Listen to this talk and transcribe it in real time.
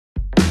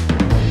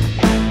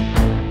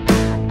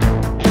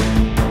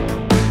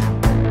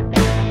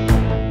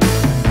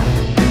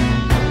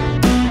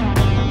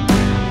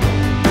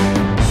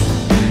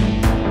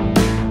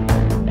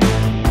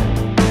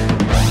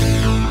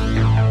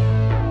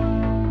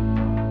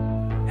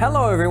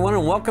Hello everyone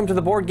and welcome to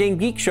the Board Game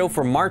Geek Show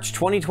for March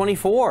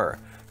 2024.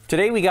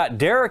 Today we got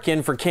Derek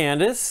in for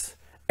Candace,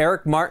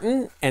 Eric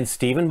Martin, and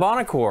Stephen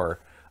Bonacore.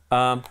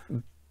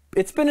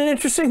 It's been an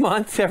interesting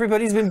month.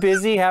 Everybody's been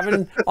busy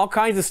having all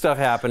kinds of stuff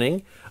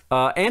happening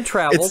and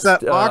travel. It's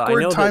that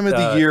awkward time of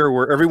the year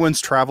where everyone's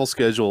travel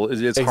schedule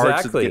is exactly.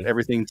 hard to get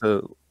everything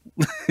to...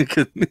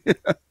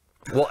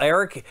 Well,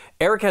 Eric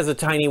has a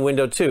tiny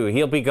window too.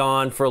 He'll be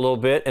gone for a little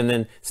bit, and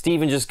then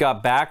Stephen just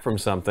got back from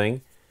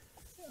something.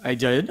 I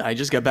did. I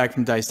just got back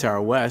from Dice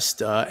Tower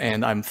West,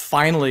 and I'm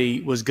finally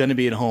was going to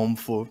be at home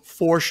for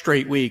 4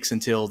 straight weeks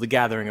until the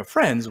Gathering of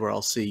Friends, where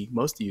I'll see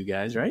most of you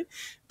guys, right?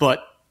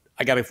 But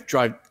I got to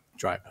drive.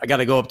 I got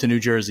to go up to New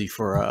Jersey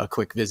for a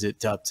quick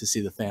visit up to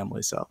see the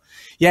family. So,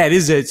 yeah, it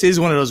is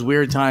one of those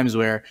weird times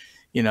where,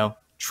 you know,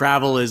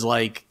 travel is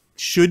like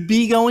should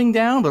be going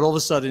down, but all of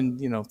a sudden,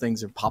 you know,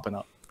 things are popping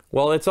up.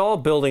 Well, it's all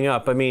building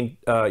up. I mean,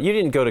 you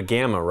didn't go to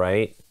Gamma,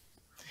 right?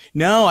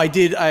 No, I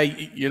did.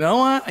 You know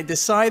what? I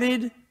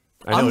decided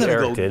I'm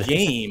going to go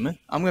game.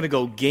 I'm going to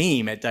go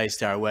game at Dice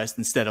Tower West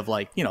instead of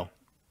like, you know,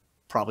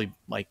 probably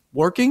like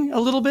working a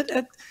little bit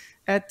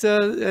at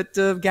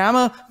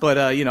Gamma.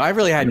 But, you know, I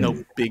really had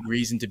no big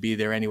reason to be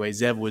there anyway.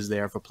 Zev was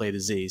there for Play to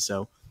Z,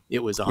 so it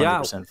was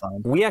 100%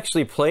 fine. We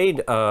actually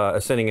played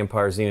Ascending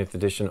Empire Zenith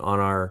Edition on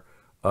our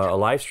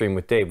live stream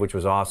with Dave, which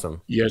was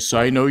awesome. Yes,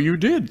 I know you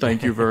did.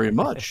 Thank you very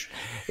much.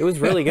 It was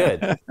really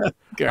good.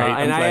 Great.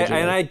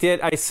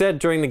 I said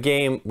during the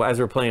game as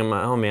we were playing,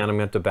 oh man, I'm going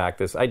to have to back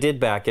this. I did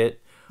back it,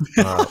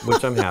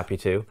 which I'm happy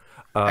to.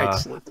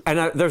 Excellent.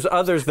 And there's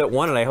others that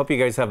won it. I hope you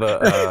guys have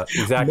a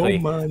exactly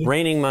money.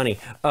 Raining money.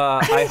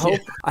 I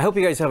hope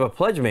you guys have a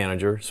pledge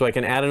manager so I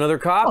can add another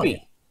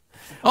copy.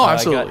 Oh,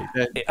 absolutely.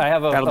 I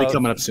have that'll be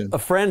coming up soon. A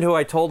friend who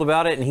I told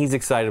about it, and he's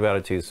excited about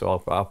it too. So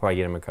I'll probably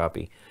get him a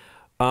copy.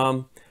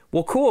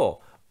 Well,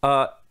 cool.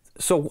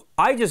 So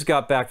I just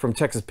got back from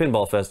Texas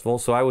Pinball Festival,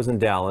 so I was in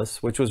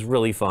Dallas, which was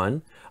really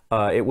fun.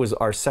 It was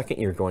our 2nd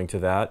year going to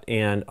that,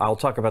 and I'll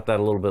talk about that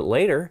a little bit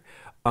later.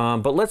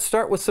 But let's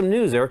start with some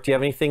news. Eric, do you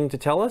have anything to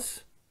tell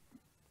us?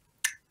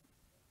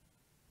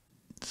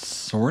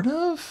 Sort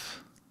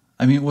of.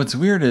 I mean, what's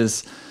weird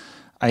is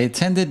I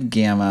attended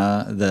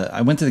Gamma.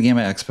 I went to the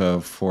Gamma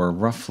Expo for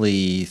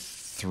roughly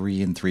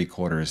 3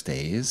 3/4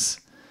 days,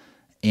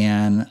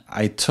 and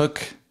I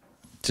took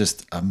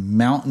just a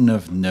mountain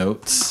of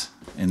notes.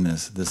 In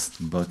this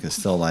book is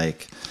still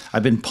like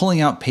I've been pulling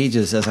out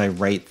pages as I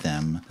write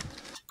them.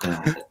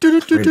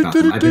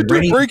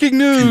 Breaking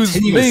news,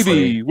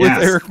 maybe, with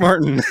Eric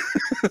Martin.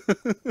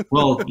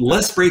 Well,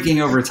 less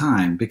breaking over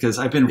time because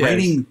I've been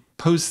writing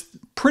posts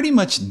pretty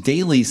much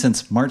daily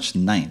since March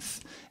 9th.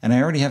 And I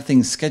already have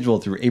things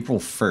scheduled through April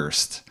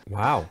 1st.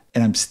 Wow.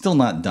 And I'm still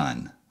not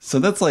done. So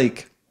that's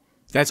like...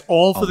 That's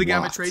all for the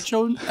Gamma Trade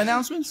Show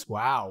announcements?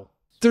 Wow.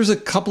 There's a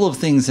couple of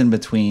things in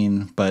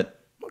between, but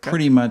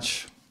pretty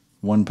much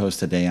one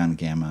post a day on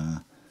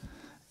Gamma.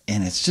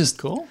 And it's just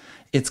cool.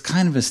 It's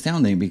kind of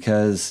astounding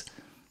because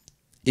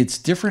it's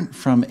different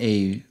from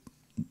a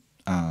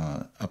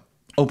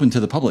open to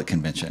the public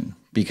convention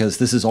because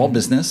this is all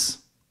business,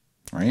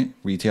 right?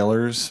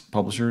 Retailers,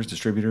 publishers,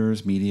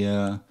 distributors,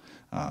 media,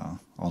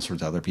 all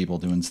sorts of other people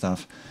doing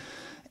stuff.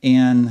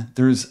 And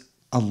there's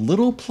a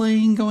little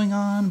playing going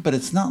on, but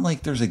it's not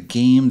like there's a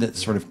game that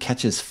sort of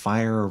catches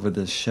fire over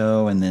the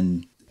show and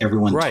then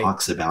everyone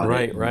talks about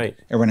it. Right.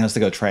 Everyone has to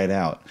go try it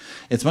out.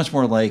 It's much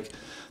more like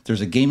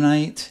there's a game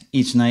night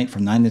each night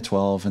from 9 to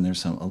 12, and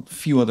there's a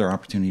few other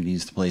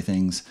opportunities to play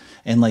things.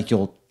 And like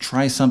you'll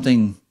try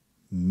something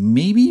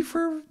maybe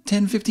for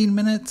 10, 15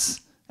 minutes,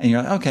 and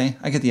you're like, okay,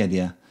 I get the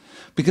idea.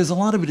 Because a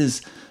lot of it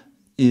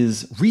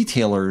is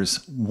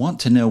retailers want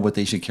to know what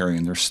they should carry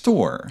in their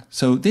store.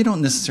 So they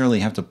don't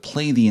necessarily have to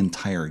play the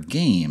entire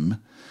game.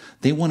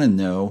 They want to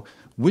know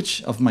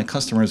which of my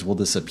customers will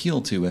this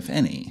appeal to, if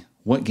any?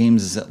 What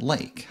games is it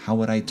like? How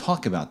would I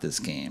talk about this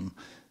game?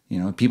 You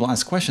know, people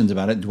ask questions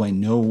about it. Do I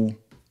know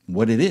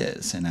what it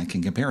is? And I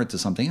can compare it to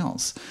something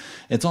else.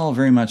 It's all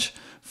very much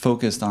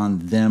focused on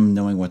them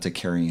knowing what to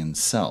carry and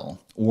sell.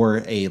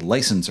 Or a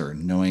licensor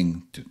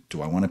knowing,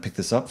 do I want to pick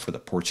this up for the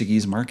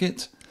Portuguese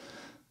market?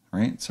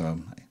 Right?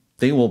 So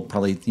they will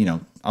probably, you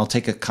know, I'll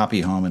take a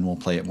copy home and we'll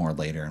play it more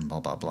later and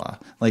blah, blah, blah.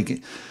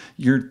 Like,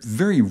 you're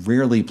very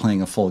rarely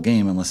playing a full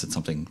game unless it's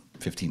something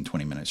 15,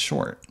 20 minutes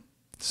short.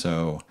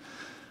 So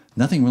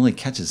nothing really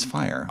catches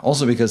fire.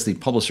 Also because the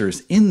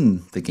publishers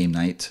in the game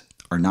night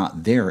are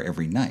not there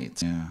every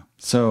night. Yeah.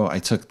 So I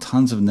took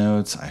tons of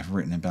notes. I've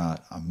written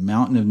about a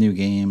mountain of new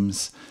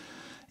games.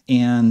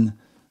 And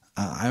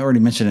I already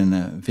mentioned in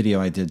a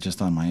video I did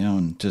just on my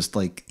own, just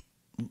like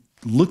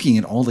looking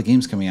at all the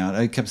games coming out,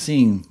 I kept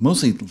seeing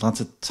mostly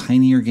lots of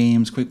tinier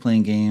games, quick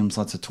playing games,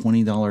 lots of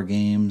 $20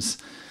 games.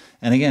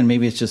 And again,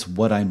 maybe it's just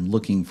what I'm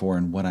looking for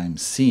and what I'm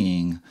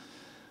seeing.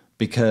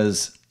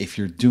 Because if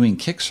you're doing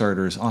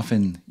Kickstarters,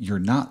 often you're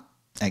not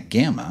at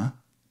Gamma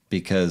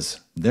because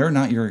they're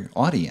not your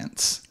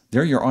audience.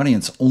 They're your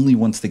audience only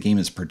once the game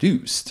is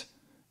produced.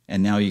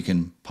 And now you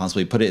can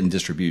possibly put it in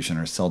distribution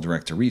or sell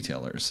direct to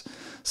retailers.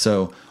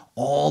 So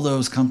all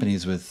those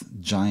companies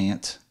with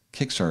giant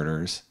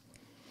Kickstarters,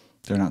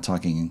 they're not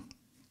talking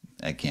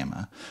at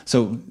GAMA.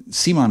 So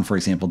Simon, for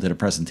example, did a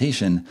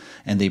presentation,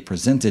 and they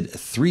presented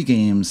 3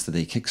 games that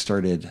they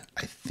kickstarted,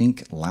 I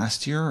think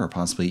last year or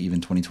possibly even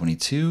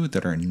 2022,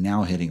 that are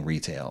now hitting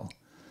retail.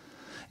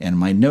 And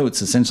my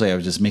notes, essentially, I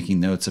was just making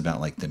notes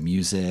about like the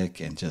music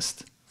and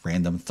just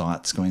random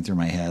thoughts going through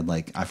my head.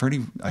 Like I've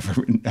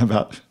written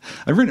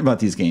about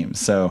these games,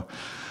 so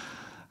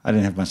I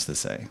didn't have much to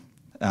say.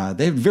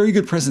 They have very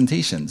good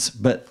presentations,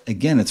 but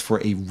again, it's for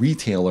a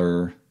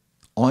retailer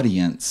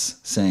audience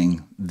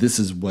saying this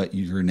is what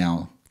you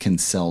now can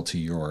sell to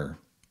your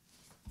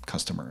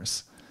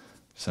customers.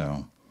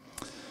 So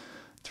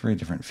it's a very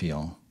different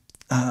feel.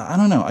 I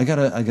don't know. I got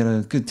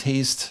a good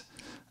taste.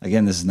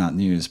 Again, this is not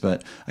news,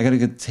 but I got a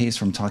good taste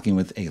from talking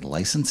with a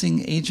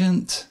licensing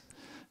agent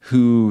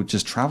who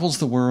just travels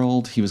the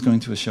world. He was going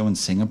to a show in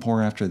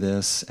Singapore after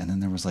this, and then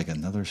there was like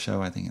another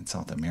show, I think in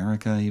South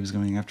America, he was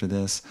going after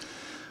this,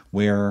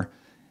 where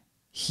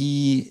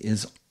he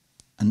is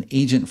an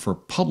agent for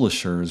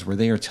publishers where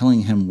they are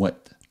telling him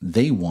what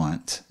they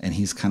want, and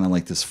he's kind of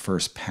like this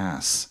first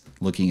pass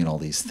looking at all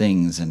these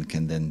things and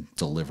can then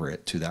deliver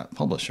it to that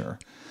publisher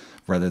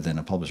rather than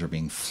a publisher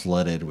being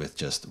flooded with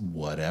just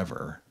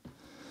whatever.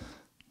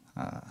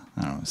 I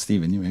don't know,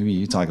 Steven, maybe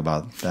you talk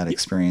about that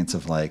experience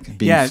of like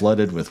being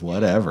flooded with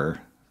whatever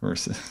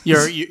versus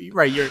you're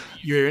right.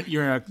 You're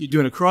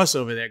doing a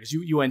crossover there because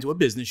you went to a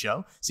business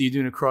show, so you're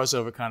doing a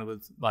crossover kind of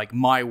with like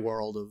my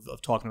world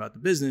of talking about the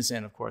business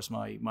and of course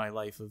my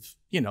life of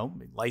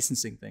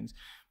licensing things.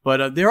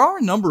 But there are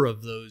a number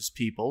of those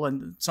people,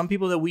 and some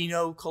people that we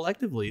know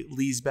collectively.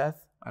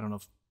 Lisbeth, I don't know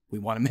if we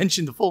want to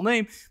mention the full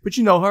name, but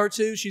you know her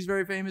too. She's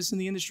very famous in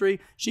the industry.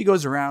 She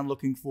goes around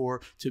looking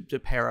to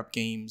pair up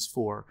games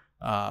for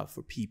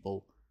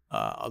people,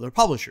 other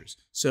publishers.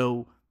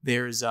 So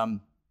there's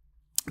a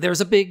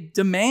big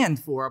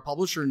demand for a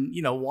publisher,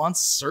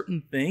 wants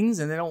certain things,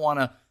 and they don't want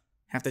to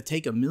have to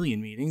take a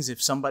million meetings.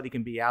 If somebody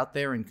can be out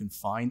there and can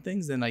find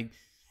things, then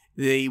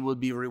they would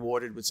be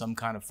rewarded with some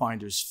kind of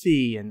finder's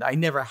fee. And I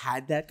never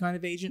had that kind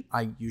of agent.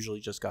 I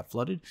usually just got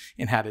flooded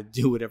and had to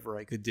do whatever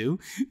I could do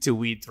to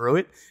weed through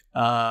it.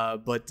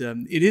 But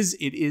it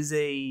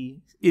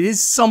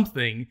is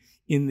something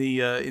in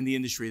the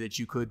industry that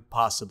you could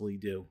possibly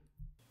do.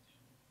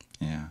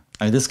 Yeah.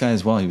 This guy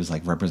as well, he was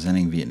like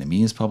representing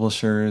Vietnamese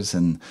publishers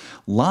and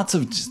lots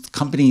of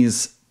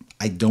companies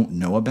I don't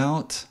know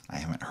about, I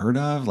haven't heard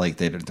of. Like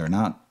they're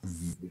not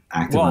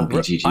active on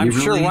BGG. I'm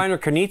sure Reiner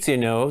Knizia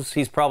knows.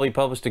 He's probably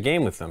published a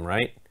game with them,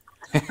 right?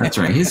 That's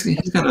right. He's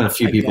got a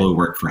few people who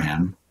work for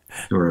him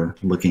who are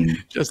looking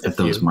at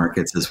those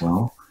markets as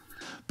well.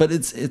 But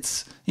it's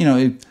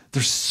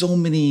there's so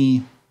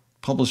many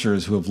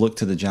publishers who have looked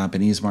to the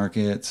Japanese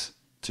market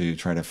to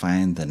try to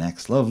find the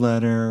next love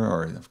letter,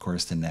 or of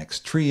course the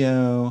next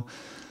trio,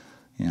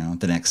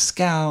 the next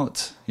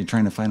scout. You're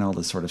trying to find all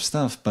this sort of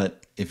stuff.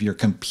 But if you're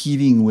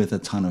competing with a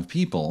ton of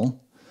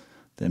people,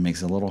 that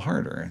makes it a little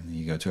harder.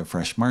 You go to a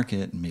fresh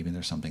market and maybe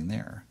there's something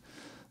there.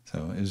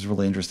 So it was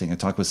really interesting. I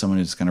talked with someone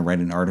who's going to write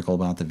an article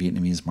about the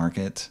Vietnamese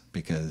market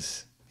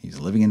because he's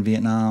living in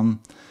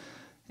Vietnam,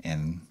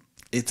 and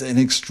it's an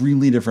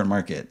extremely different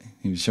market.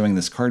 He was showing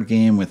this card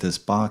game with this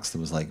box that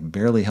was like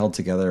barely held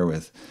together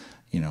with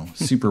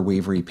super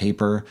wavery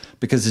paper,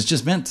 because it's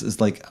just meant as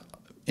like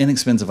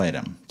inexpensive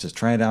item. Just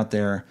try it out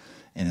there,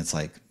 and it's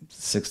like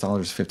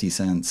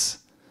 $6.50.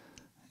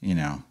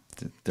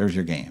 There's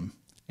your game.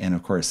 And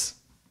of course,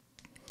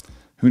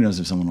 who knows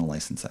if someone will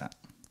license that?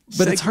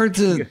 But it's hard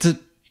to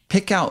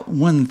pick out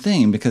one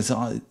thing because,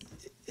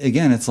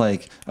 again, it's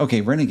like,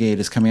 okay, Renegade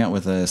is coming out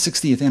with a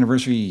 60th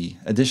anniversary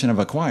edition of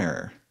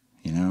Acquire.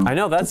 I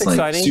know, that's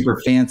exciting. Like super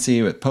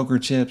fancy with poker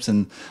chips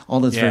and all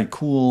that's very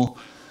cool.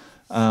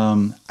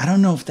 I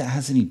don't know if that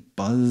has any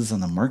buzz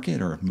on the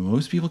market or if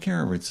most people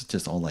care, or it's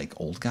just all like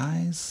old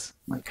guys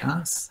like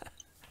us.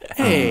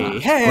 Hey,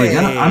 like,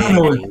 I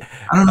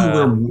don't know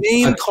where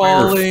name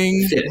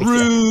calling,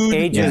 rude,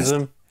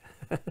 ageism,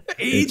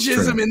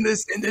 ageism in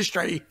this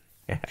industry.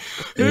 Yeah.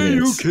 Hey,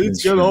 you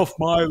kids, get off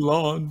my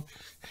lawn.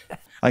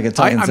 Like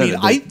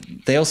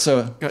they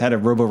also had a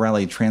Robo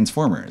Rally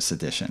Transformers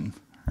edition,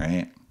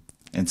 right?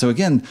 And so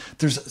again,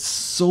 there's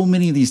so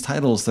many of these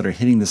titles that are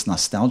hitting this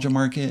nostalgia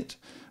market,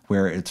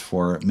 where it's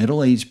for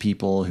middle-aged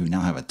people who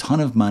now have a ton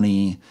of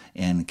money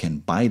and can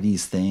buy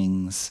these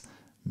things.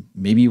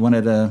 Maybe you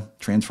wanted a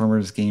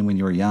Transformers game when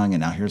you were young,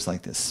 and now here's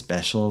like this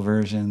special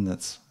version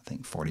that's, I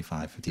think,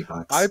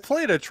 $45-50. I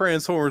played a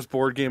Transformers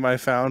board game I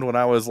found when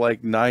I was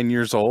like 9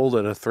 years old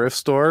at a thrift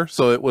store.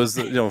 So it was,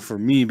 for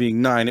me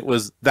being 9, it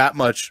was that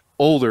much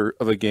older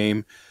of a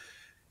game.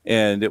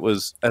 And it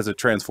was, as a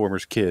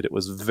Transformers kid, it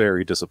was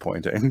very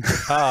disappointing.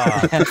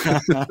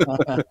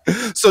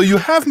 So you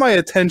have my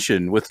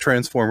attention with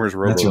Transformers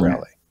Robo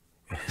Rally.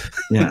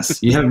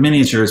 Yes, you have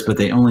miniatures, but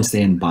they only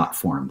stay in bot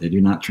form. They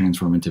do not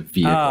transform into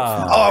vehicle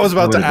form. Oh, I was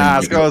about to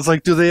ask. I was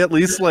like, do they at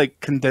least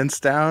like condense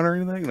down or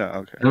anything? No,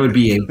 okay. That would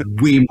be a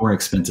way more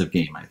expensive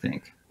game, I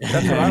think.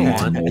 That's what I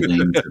want.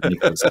 Molding to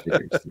make those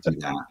figures to do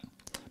that.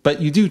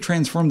 But you do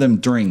transform them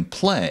during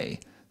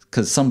play.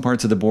 because some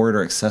parts of the board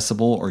are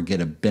accessible or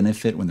get a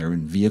benefit when they're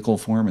in vehicle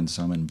form and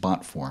some in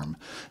bot form.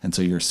 And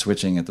so you're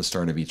switching at the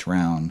start of each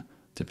round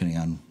depending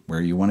on where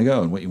you want to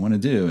go and what you want to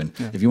do. And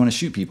if you want to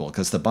shoot people,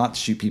 because the bots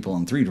shoot people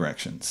in 3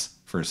 directions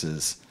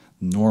versus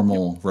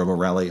normal Robo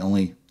Rally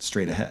only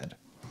straight ahead.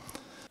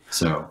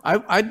 So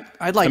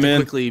I'd like to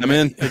quickly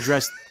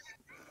address.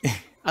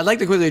 I'd like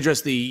to quickly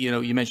address the,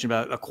 you mentioned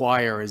about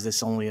Acquire. Is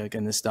this only like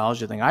a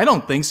nostalgia thing? I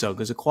don't think so,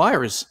 because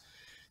Acquire is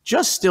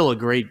just still a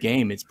great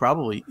game. It's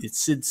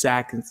Sid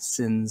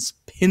Sackson's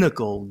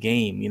pinnacle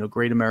game,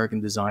 great American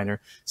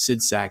designer, Sid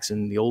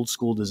Sackson, the old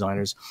school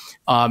designers.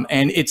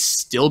 And it's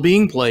still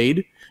being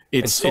played.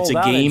 It's a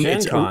game.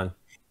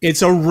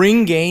 It's a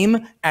ring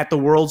game at the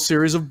World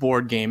Series of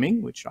Board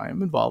Gaming, which I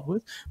am involved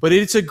with. But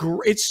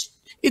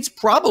it's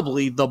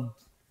probably the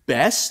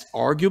best,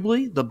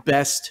 arguably the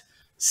best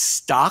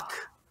stock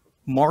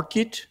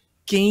market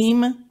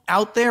game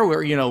out there,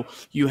 where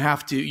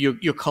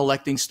you're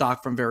collecting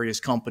stock from various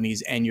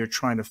companies and you're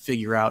trying to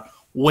figure out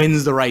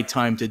when's the right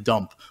time to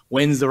dump,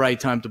 when's the right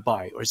time to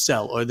buy or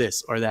sell or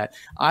this or that.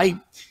 I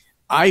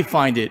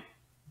find it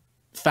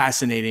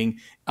fascinating.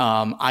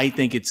 I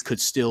think it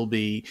could still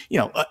be,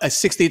 a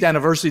 60th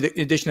anniversary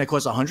edition that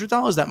costs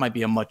 $100. That might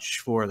be a much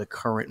for the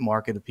current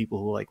market of people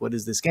who are like, what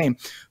is this game?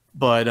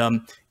 But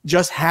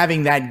just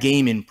having that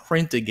game in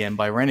print again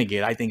by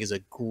Renegade, I think is a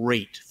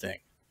great thing.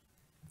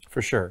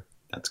 For sure.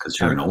 That's because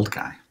you're an old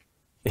guy.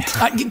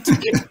 Well,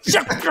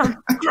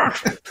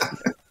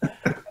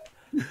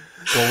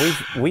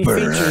 we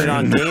featured it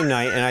on game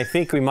night, and I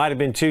think we might have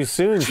been too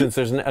soon since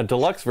there's a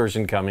deluxe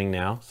version coming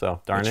now.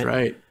 So darn it.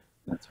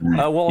 That's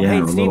right. Well,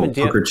 yeah, hey, Stephen,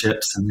 poker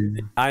chips.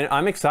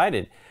 I'm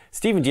excited.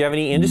 Stephen, do you have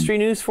any industry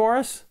news for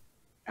us?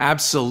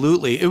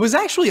 Absolutely. It was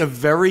actually a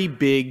very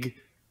big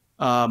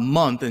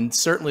month, and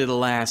certainly the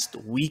last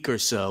week or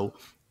so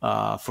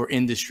for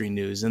industry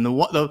news. And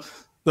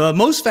the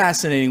most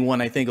fascinating one,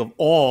 I think, of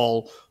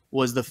all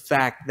was the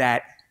fact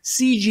that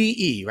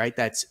CGE, right?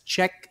 That's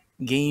Czech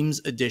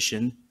Games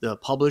Edition, the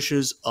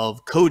publishers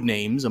of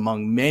Codenames,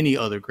 among many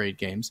other great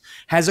games,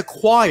 has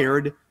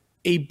acquired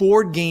a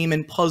board game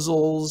and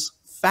puzzles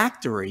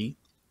factory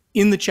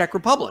in the Czech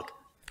Republic.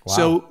 Wow.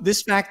 So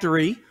this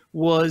factory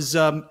was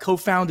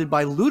co-founded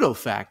by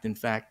Ludofact, in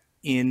fact,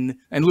 and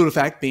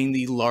Ludofact being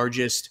the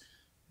largest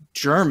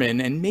German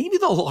and maybe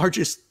the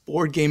largest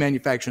board game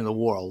manufacturer in the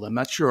world. I'm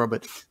not sure,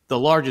 but the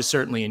largest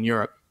certainly in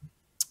Europe.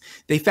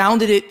 They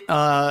co-founded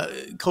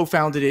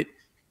it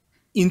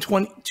in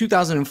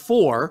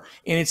 2004,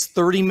 and it's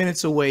 30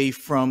 minutes away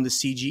from the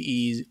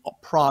CGE's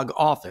Prague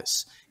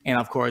office. And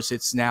of course,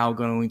 it's now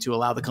going to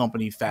allow the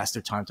company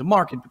faster time to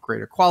market,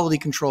 greater quality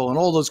control, and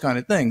all those kind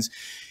of things.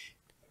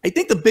 I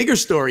think the bigger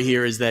story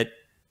here is that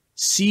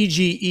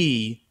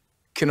CGE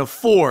can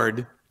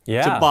afford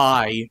to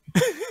buy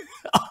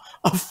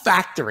a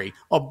factory,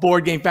 a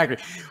board game factory,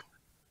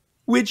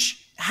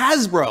 which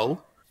Hasbro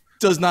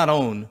does not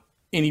own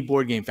any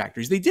board game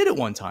factories. They did at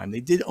one time.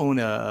 They did own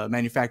a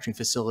manufacturing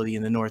facility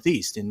in the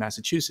Northeast, in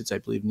Massachusetts, I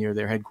believe, near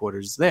their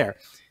headquarters there.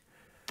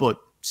 But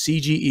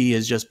CGE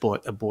has just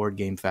bought a board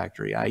game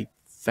factory. I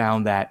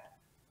found that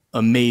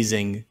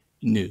amazing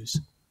news.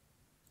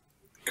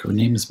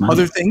 Codenames money.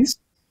 Other things?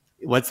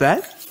 What's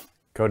that?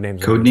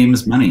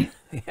 Codenames money.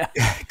 Yeah.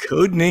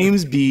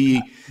 Codenames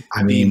be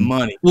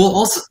money. Well,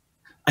 also,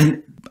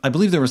 I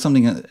believe there was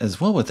something as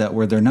well with that,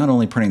 where they're not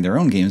only printing their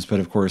own games, but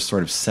of course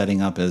sort of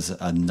setting up as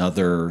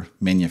another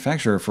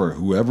manufacturer for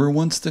whoever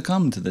wants to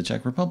come to the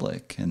Czech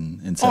Republic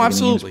and instead of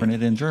getting games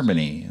printed in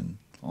Germany and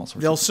all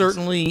sorts. They'll of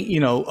certainly,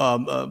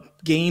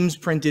 games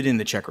printed in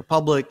the Czech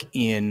Republic,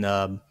 in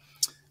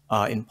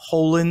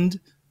Poland.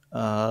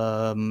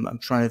 I'm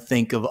trying to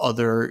think of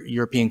other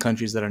European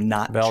countries that are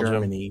not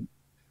Germany.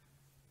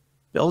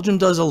 Belgium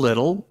does a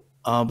little,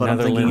 but I'm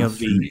thinking of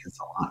the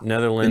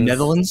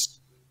Netherlands.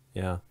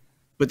 Yeah.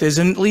 But there's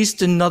at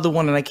least another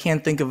one, and I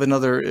can't think of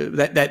another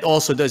that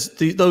also does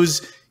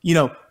those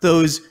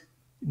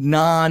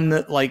non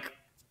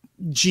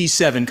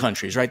G7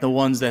 countries, right? The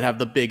ones that have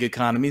the big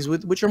economies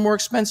which are more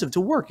expensive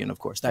to work in, of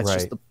course.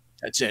 That's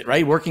that's it,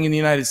 right? Working in the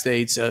United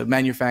States,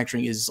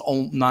 manufacturing is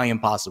nigh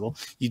impossible.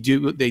 They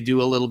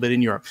do a little bit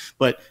in Europe,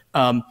 but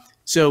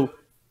so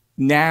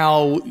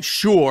now,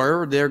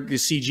 sure, they're the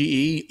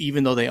CGE,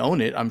 even though they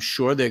own it, I'm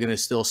sure they're going to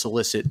still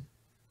solicit,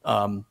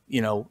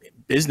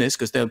 business,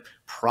 because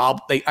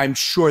I'm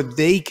sure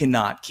they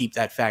cannot keep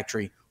that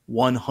factory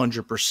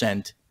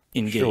 100%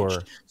 engaged. Sure.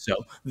 So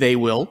they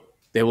will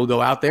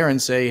go out there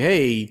and say,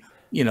 hey,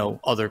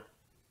 other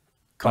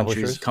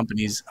countries,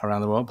 companies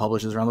around the world,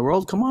 publishers around the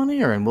world, come on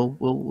here and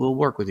we'll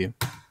work with you,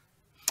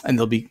 and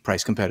they'll be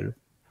price competitive.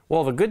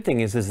 Well, the good thing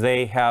is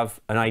they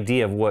have an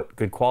idea of what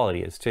good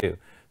quality is too.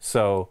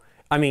 So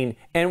and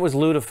it was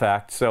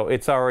Ludofact, so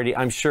it's already,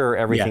 I'm sure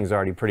everything's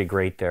already pretty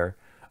great there.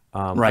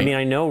 Right.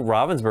 I know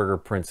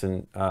Ravensburger prints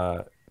in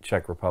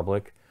Czech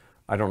Republic.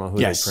 I don't know who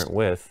they print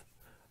with.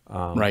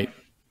 Right.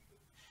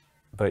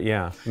 But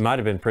yeah, it might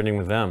have been printing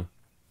with them.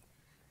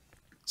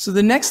 So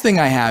the next thing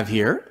I have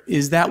here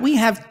is that we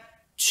have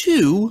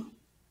 2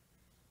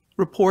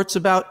 reports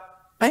about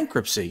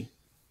bankruptcy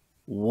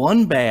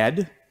one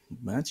bad,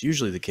 that's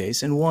usually the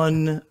case, and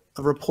one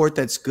a report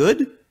that's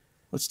good.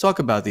 Let's talk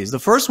about these. The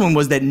first one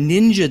was that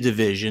Ninja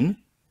Division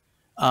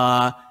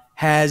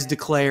has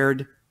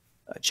declared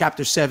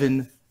Chapter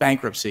 7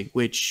 bankruptcy,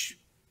 which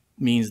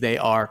means they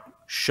are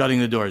shutting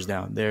the doors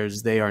down.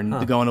 They are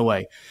going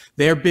away.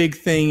 Their big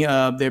thing,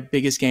 their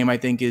biggest game, I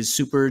think, is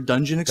Super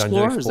Dungeon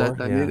Explorer. Is that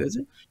is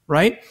it?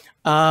 Right?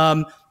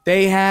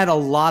 They had a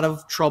lot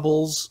of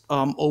troubles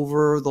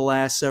over the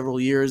last several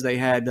years. They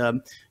had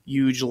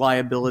huge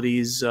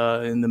liabilities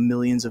in the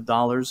millions of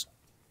dollars.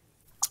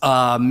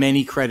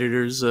 Many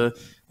creditors.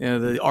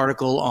 The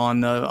article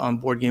on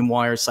Board Game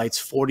Wire cites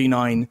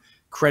 49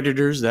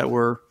 creditors that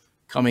were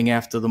coming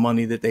after the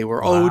money that they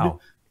were owed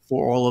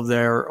for all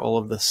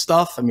of the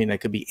stuff. I mean, it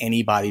could be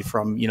anybody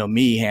from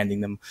me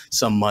handing them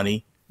some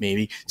money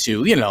maybe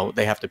to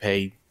they have to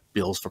pay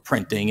bills for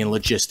printing and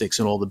logistics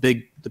and all the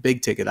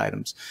big ticket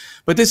items.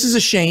 But this is a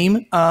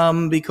shame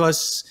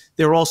because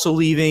they're also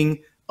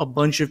leaving a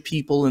bunch of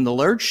people in the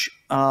lurch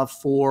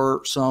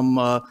for some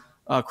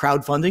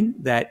crowdfunding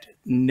that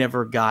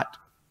never got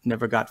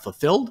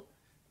fulfilled.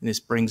 And this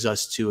brings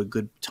us to a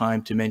good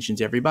time to mention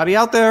to everybody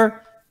out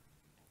there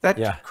that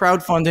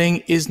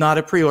crowdfunding is not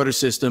a pre-order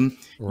system.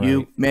 Right.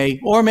 You may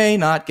or may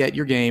not get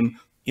your game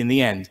in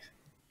the end.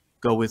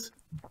 Go with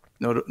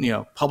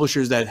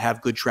publishers that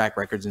have good track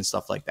records and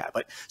stuff like that.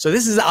 But so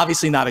this is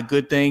obviously not a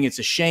good thing. It's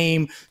a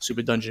shame.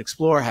 Super Dungeon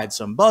Explorer had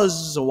some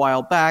buzz a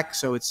while back,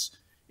 so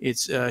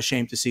it's a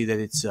shame to see that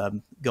it's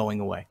going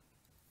away.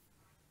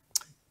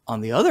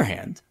 On the other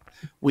hand,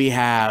 we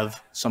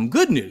have some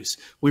good news.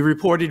 We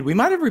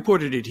might have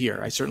reported it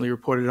here. I certainly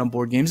reported it on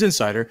Board Games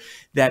Insider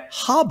that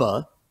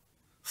HABA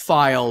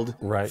filed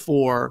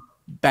for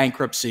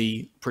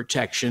bankruptcy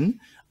protection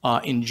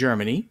in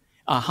Germany.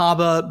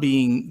 HABA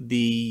being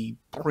the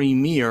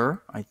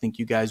premier, I think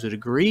you guys would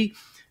agree,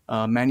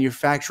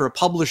 manufacturer,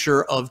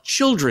 publisher of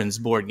children's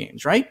board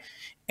games, right?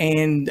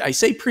 And I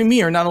say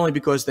premier not only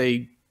because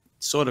they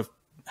sort of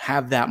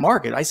have that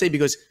market. I say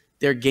because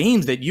they're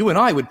games that you and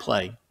I would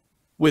play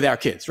with our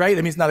kids, right?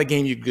 I mean, it's not a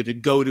game you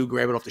could go to,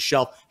 grab it off the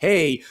shelf.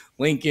 Hey,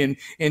 Lincoln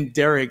and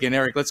Derek and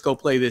Eric, let's go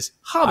play this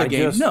HABA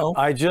game. No.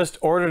 I just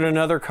ordered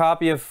another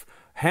copy of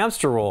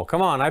Hamster Roll.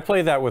 Come on, I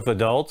play that with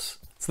adults.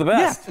 It's the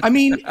best. Yeah, I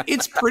mean,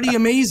 it's pretty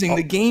amazing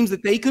the games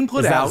that they can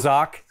put out. Is that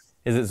Zoc?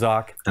 Is it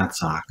Zoc?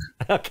 That's Zoc.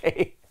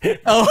 Okay.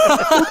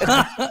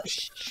 Oh.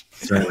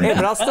 Hey,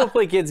 but I'll still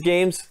play kids'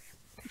 games.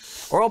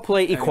 Or I'll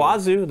play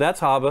Ikazu. That's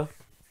HABA.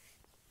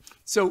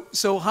 So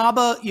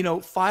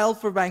HABA,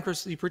 filed for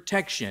bankruptcy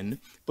protection,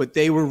 but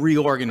they were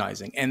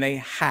reorganizing, and they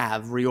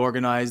have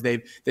reorganized.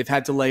 They've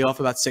had to lay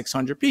off about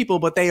 600 people,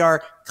 but they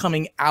are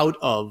coming out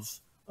of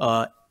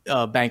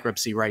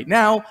bankruptcy right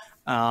now.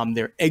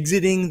 They're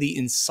exiting the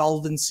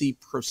insolvency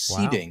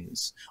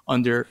proceedings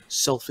under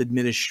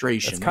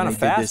self-administration. It's kind of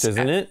fast,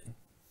 isn't it?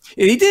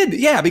 He did,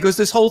 yeah, because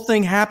this whole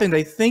thing happened.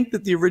 I think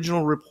that the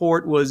original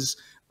report was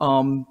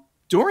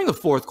during the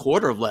fourth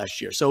quarter of last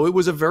year. So it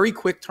was a very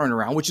quick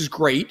turnaround, which is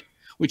great,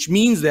 which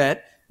means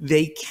that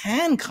they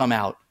can come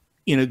out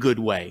in a good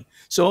way.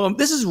 So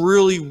this is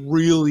really,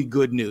 really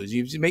good news.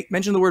 You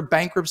mentioned the word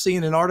bankruptcy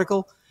in an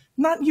article.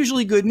 Not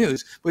usually good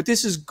news, but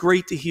this is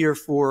great to hear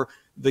for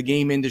the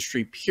game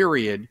industry,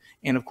 period,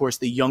 and of course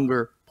the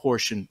younger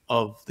portion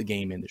of the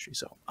game industry.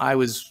 So I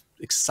was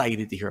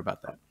excited to hear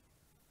about that.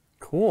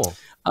 Cool.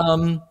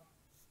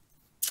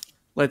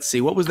 Let's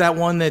see. What was that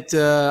one that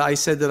I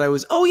said that I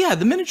was? Oh yeah,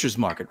 the miniatures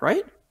market,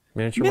 right?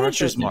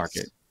 Miniatures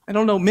market. I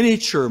don't know,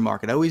 miniature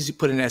market. I always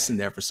put an S in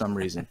there for some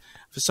reason.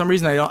 For some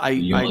reason, I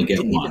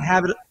didn't even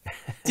have it.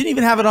 Didn't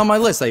even have it on my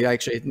list. I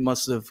actually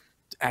must have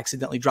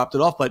accidentally dropped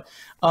it off, but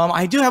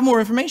I do have more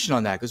information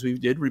on that because we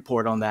did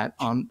report on that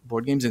on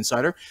Board Games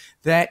Insider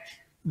that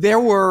there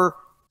were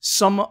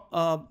some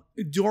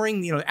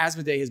during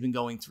Asmodee has been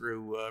going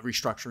through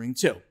restructuring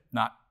too,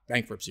 not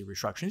bankruptcy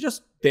restructuring.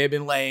 Just they've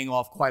been laying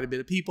off quite a bit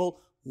of people.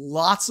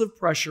 Lots of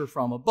pressure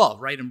from above,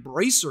 right?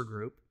 Embracer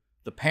Group,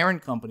 the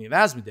parent company of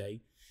Asmodee,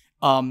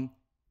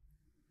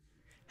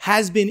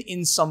 has been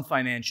in some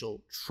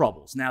financial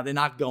troubles. Now they're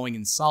not going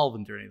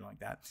insolvent or anything like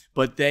that,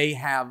 but they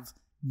have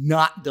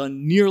not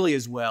done nearly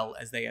as well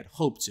as they had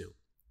hoped to.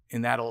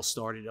 And that all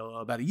started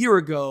about a year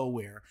ago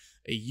where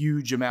a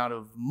huge amount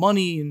of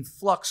money in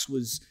flux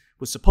was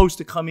supposed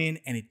to come in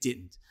and it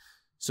didn't.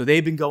 So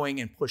they've been going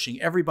and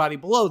pushing everybody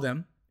below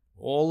them,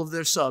 all of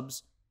their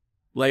subs,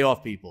 lay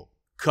off people,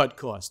 cut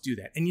costs, do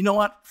that. And you know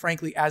what?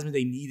 Frankly,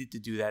 Asmodee needed to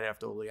do that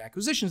after all the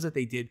acquisitions that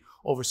they did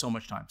over so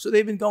much time. So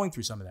they've been going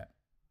through some of that.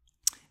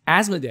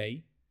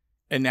 Asmodee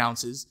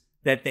announces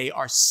that they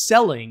are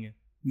selling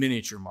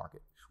Miniature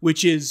Market,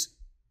 which is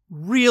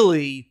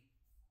really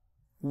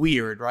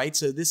weird, right?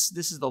 So this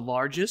is the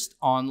largest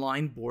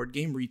online board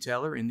game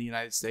retailer in the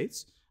United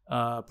States,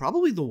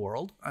 probably the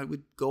world. I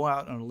would go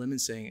out on a limb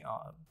and saying,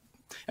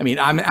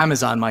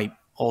 Amazon might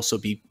also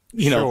be,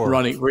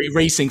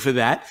 racing for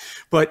that.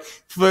 But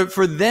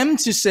for them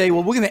to say,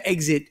 well, we're going to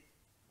exit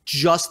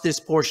just this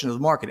portion of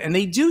the market, and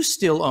they do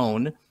still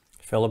own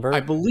Philibert? I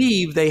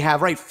believe they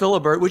have, right,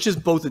 Philibert, which is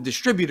both a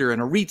distributor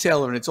and a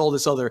retailer, and it's all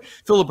this other.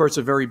 Philibert's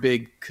a very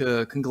big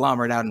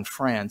conglomerate out in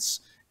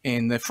France.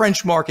 And the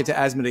French market to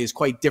Asmodee is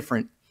quite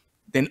different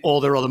than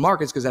all their other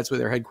markets because that's where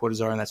their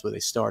headquarters are and that's where they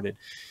started.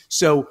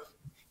 So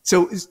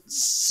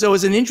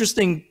as an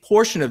interesting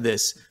portion of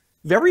this,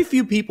 very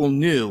few people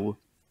knew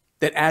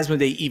that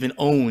Asmodee even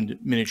owned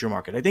Miniature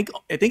Market. I think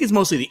it's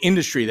mostly the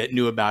industry that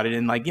knew about it,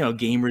 and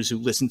gamers who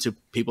listen to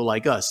people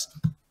like us,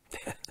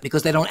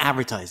 because they don't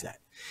advertise that.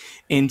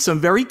 And some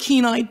very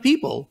keen-eyed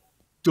people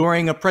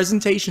during a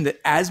presentation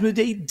that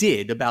Asmodee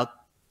did about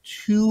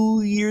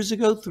 2 years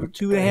ago, 2.5 years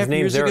ago. His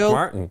name's Eric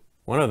Martin,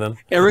 one of them.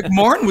 Eric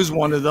Martin was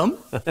one of them.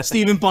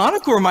 Stephen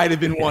Bonacore might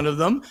have been one of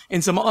them,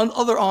 and some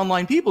other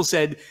online people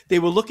said they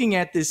were looking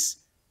at this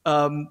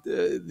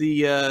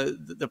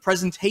the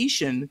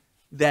presentation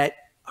that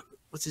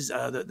what's his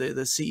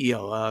the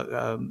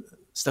CEO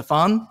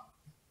Stefan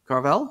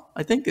Carvel,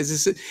 I think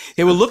is this.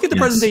 They will look at the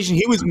presentation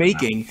he was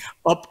making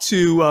up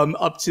to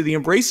the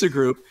Embracer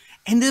Group,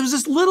 and there was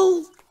this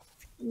little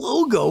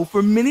logo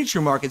for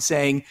Miniature Market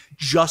saying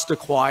 "just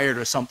acquired"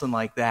 or something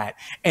like that,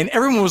 and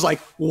everyone was like,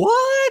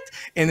 "What?"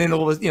 And then it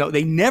was,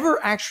 they never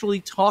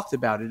actually talked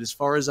about it, as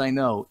far as I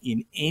know,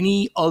 in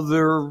any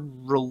other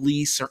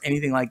release or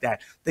anything like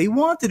that. They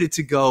wanted it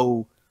to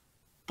go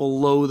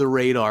below the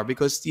radar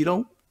because you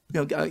don't,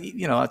 to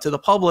the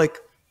public.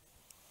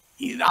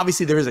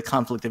 Obviously, there is a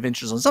conflict of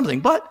interest on something,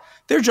 but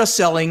they're just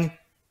selling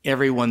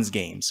everyone's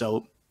game.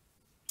 So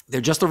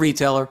they're just a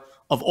retailer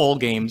of all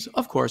games,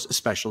 of course,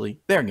 especially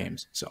their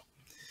games. So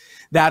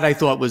that I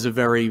thought was a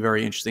very,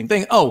 very interesting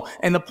thing. Oh,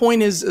 and the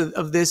point is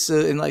of this,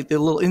 in like the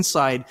little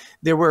inside,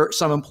 there were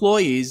some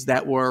employees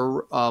that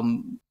were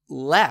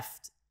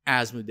left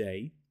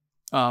Asmodee,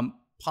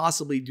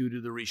 possibly due to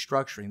the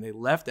restructuring. They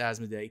left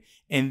Asmodee,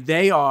 and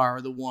they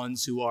are the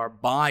ones who are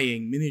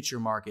buying Miniature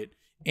Market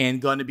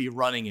and going to be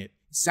running it.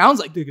 Sounds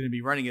like they're going to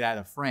be running it out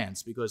of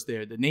France because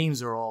the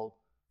names are all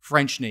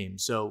French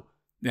names. So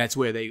that's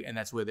where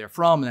they're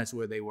from, and that's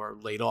where they were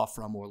laid off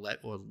from or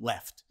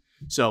left.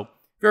 So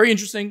very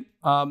interesting.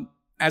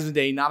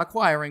 Asmodee not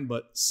acquiring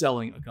but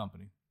selling a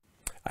company.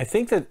 I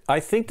think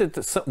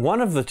that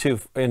one of the two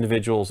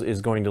individuals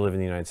is going to live in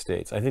the United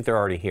States. I think they're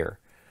already here.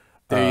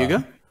 There you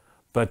go.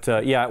 But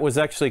yeah, it was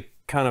actually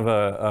kind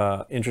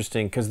of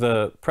interesting because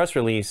the press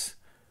release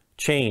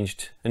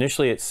changed.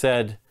 Initially, it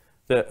said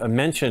that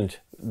mentioned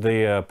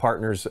the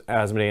partners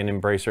Asmodee and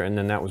Embracer, and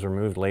then that was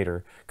removed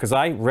later. Because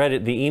I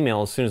read the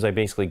email as soon as I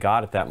basically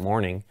got it that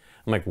morning.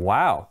 I'm like,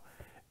 wow.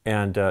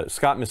 And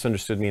Scott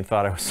misunderstood me and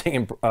thought I was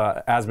saying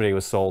Asmodee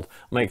was sold.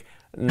 I'm like,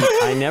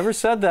 I never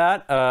said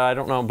that. I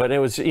don't know, but it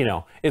was,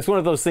 it's one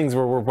of those things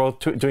where we're both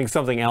doing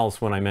something else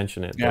when I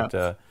mention it. Yeah.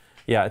 But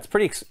yeah, it's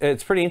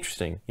pretty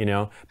interesting,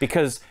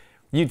 because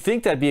you'd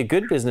think that'd be a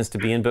good business to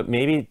be in, but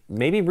maybe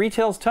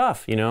retail's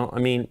tough, I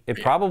mean,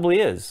 it probably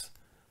is.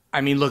 I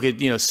mean, look at,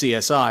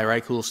 CSI,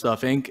 right? Cool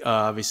Stuff Inc.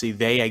 Obviously,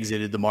 they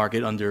exited the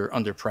market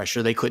under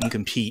pressure. They couldn't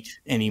compete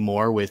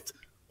anymore with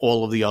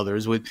all of the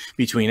others,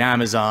 between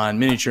Amazon,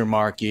 Miniature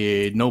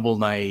Market, Noble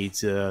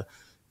Knight.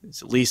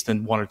 It's at least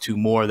one or two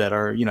more that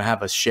are,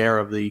 have a share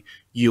of the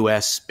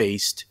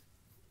U.S.-based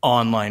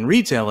online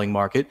retailing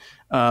market.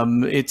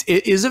 It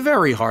is a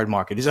very hard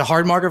market. It's a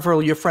hard market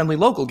for your friendly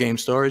local game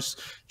store. It's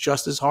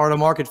just as hard a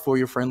market for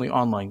your friendly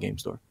online game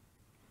store.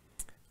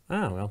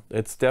 Oh, well,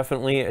 it's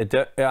definitely,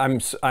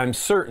 I'm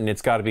certain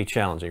it's got to be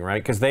challenging,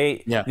 right? Because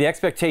the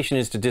expectation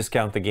is to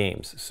discount the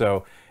games.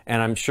 So,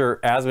 and I'm sure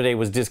Asmodee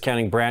was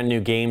discounting brand new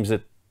games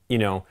that,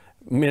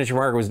 Miniature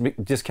Market was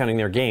discounting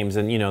their games,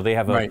 and, they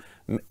have a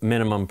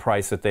minimum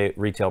price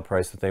retail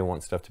price that they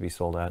want stuff to be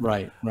sold at.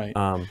 Right.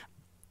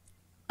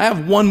 I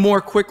have one more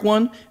quick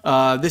one.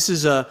 This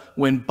is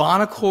when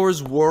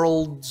Bonacore's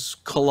worlds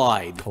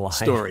collide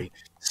story.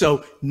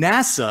 So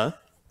NASA,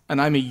 and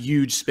I'm a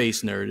huge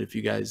space nerd, if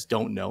you guys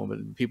don't know,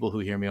 but people who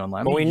hear me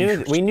online. Well, we knew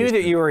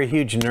that you were a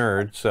huge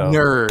nerd, so.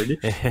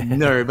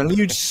 Nerd, but I'm a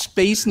huge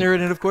space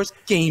nerd and, of course,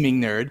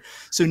 gaming nerd.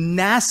 So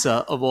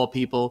NASA, of all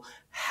people,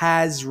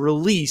 has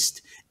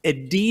released a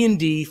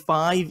D&D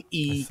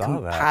 5e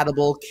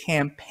compatible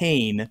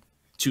campaign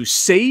to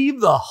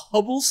save the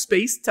Hubble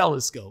Space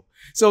Telescope.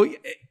 So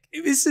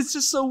it's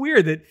just so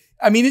weird that,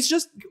 it's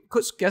just,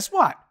 because guess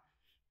what?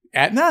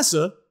 At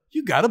NASA,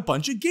 you got a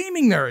bunch of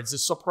gaming nerds,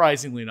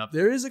 surprisingly enough.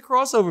 There is a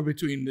crossover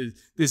between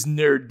this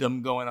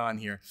nerddom going on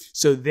here.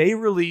 So they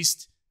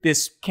released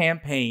this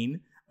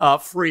campaign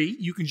free.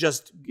 You can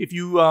just,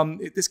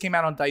 if this came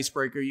out on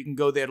Dicebreaker, you can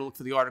go there to look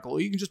for the article.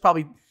 Or you can just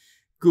probably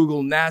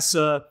Google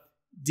NASA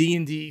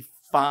D&D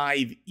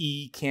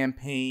 5e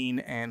campaign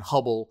and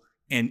Hubble,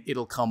 and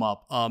it'll come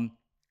up.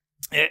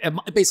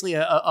 Basically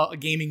a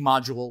gaming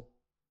module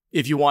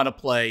if you want to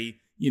play,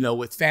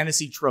 with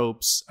fantasy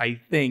tropes. I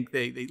think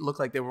they look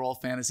like they were all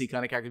fantasy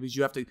kind of characters.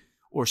 You have to,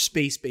 or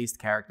space-based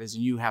characters,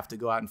 and you have to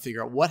go out and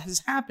figure out what has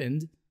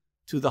happened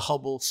to the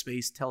Hubble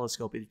Space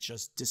Telescope. It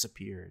just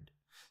disappeared.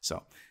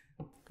 So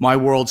my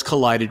worlds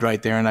collided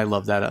right there, and I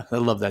love that. I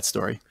love that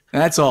story.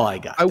 And that's all I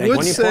got. I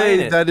would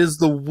say that is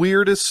the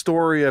weirdest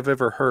story I've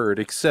ever heard,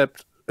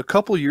 except a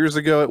couple years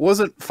ago. It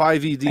wasn't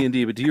 5e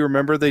D&D, but do you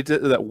remember they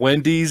did that?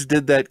 Wendy's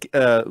did that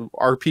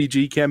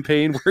RPG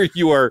campaign where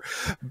you are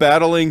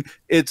battling.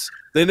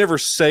 They never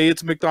say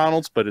it's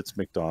McDonald's, but it's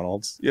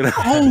McDonald's. You know?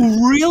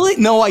 Oh, really?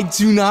 No, I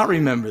do not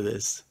remember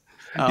this.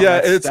 Oh,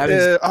 yeah,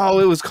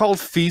 it was called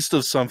Feast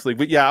of something.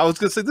 But yeah, I was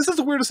gonna say this is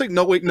the weirdest thing.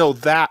 No, wait, no,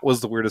 that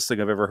was the weirdest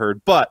thing I've ever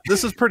heard. But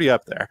this is pretty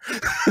up there.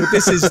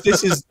 This is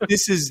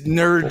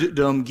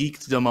nerddom,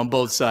 geekdom on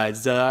both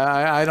sides.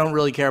 I don't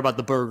really care about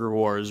the burger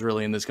wars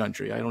really in this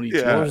country. I don't eat.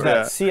 There was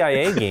that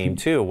CIA game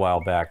too a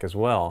while back as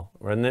well,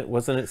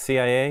 wasn't it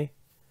CIA?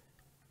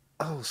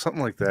 Oh,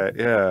 something like that.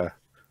 Yeah.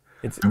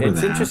 It's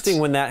interesting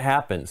when that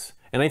happens,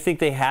 and I think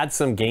they had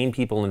some game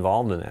people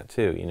involved in that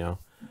too. You know.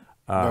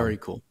 Very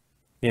cool.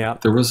 Yeah,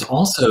 there was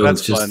also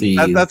that's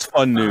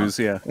fun news.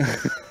 Yeah,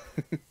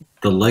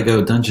 the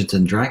Lego Dungeons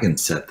and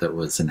Dragons set that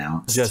was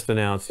announced. Just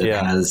announced. It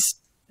has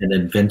an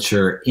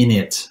adventure in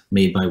it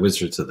made by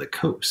Wizards of the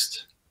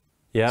Coast.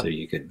 Yeah, so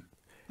you could.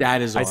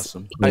 That is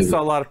awesome. I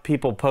saw a lot of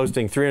people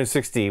posting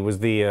 360 was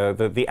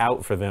the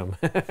out for them.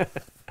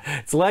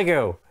 It's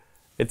Lego.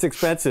 It's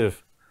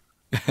expensive.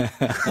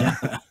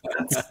 Yeah,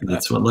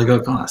 that's what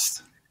Lego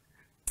cost.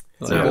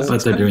 So,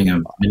 but they're doing a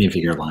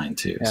minifigure line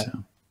too. Yeah.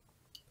 So.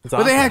 But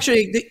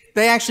awesome.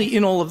 they actually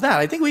in all of that,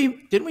 I think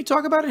didn't we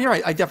talk about it here?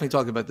 I definitely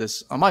talked about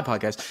this on my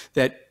podcast,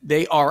 that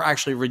they are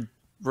actually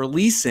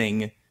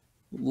releasing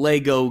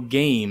Lego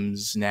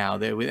games now,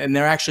 and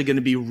they're actually going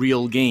to be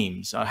real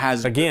games.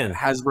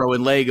 Hasbro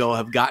and Lego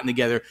have gotten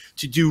together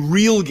to do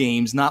real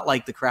games, not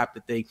like the crap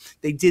that they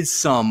did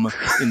some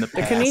in the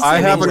past. I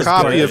have a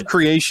copy of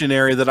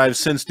Creationary that I've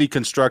since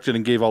deconstructed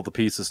and gave all the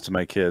pieces to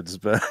my kids.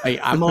 But hey,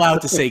 I'm allowed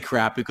to say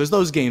crap because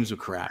those games were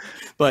crap.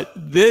 But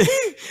they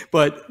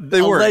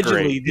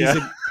allegedly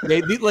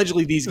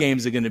allegedly these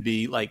games are going to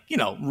be like, you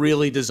know,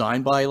 really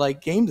designed by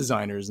like game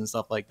designers and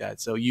stuff like that.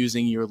 So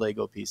using your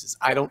Lego pieces,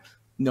 I don't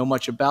know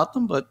much about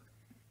them, but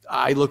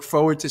I look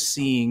forward to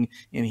seeing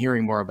and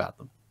hearing more about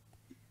them.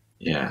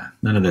 Yeah,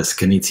 none of this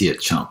Kenichi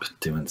chump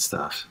doing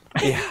stuff.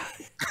 Yeah.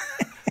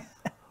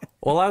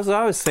 Well, as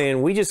I was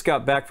saying, we just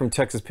got back from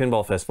Texas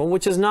Pinball Festival,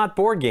 which is not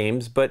board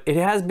games, but it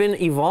has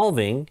been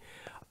evolving.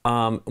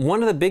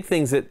 One of the big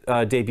things that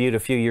debuted a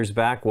few years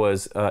back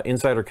was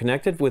Insider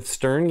Connected with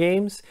Stern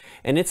Games,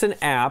 and it's an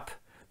app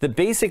that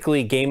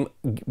basically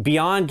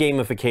beyond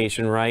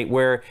gamification, right,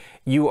 where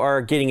you are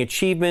getting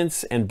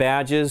achievements and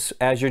badges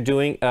as you're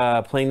doing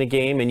playing the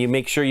game, and you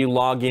make sure you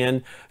log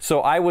in. So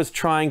I was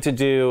trying to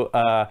do.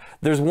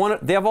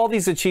 They have all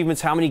these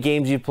achievements, how many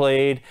games you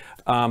played,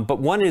 but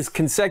one is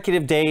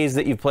consecutive days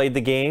that you played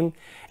the game,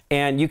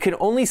 and you can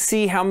only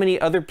see how many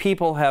other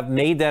people have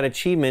made that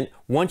achievement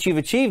once you've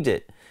achieved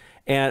it,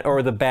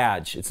 or the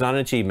badge. It's not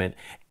an achievement,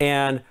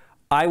 and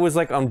I was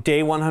like on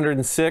day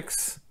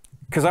 106.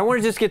 Because I want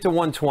to just get to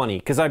 120,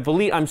 because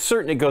I'm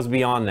certain it goes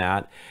beyond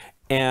that.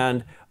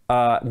 And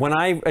when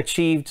I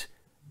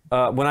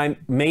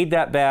made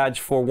that badge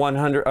for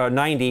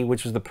 190,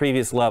 which was the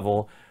previous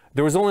level,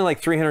 there was only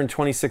like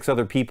 326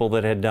 other people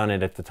that had done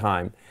it at the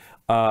time.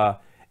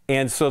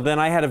 And so then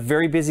I had a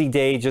very busy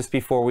day just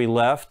before we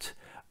left,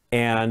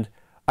 and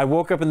I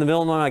woke up in the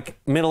middle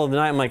of the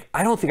night. I'm like,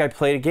 I don't think I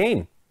played a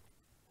game.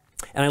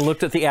 And I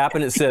looked at the app,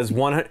 and it says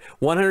 100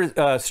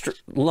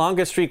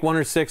 longest streak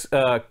 106.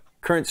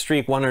 Current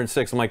streak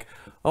 106. I'm like,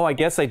 oh, I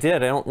guess I did.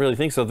 I don't really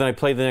think so. Then I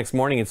played the next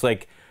morning. It's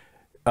like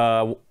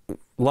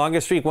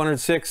longest streak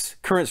 106,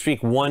 current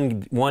streak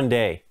one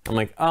day. I'm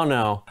like, oh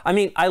no. I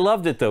mean, I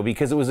loved it though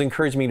because it was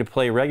encouraging me to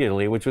play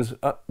regularly, which was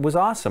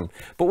awesome.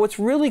 But what's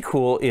really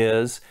cool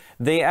is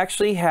they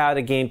actually had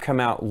a game come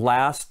out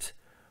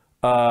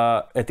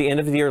at the end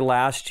of the year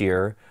last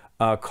year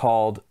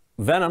called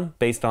Venom,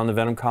 based on the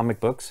Venom comic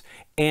books,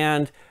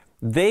 and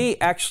they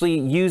actually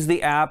used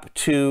the app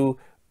to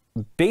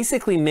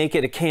basically make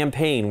it a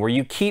campaign where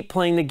you keep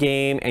playing the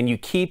game and you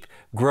keep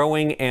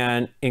growing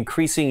and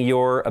increasing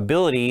your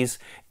abilities,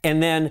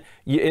 and then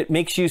it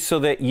makes you so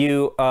that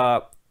you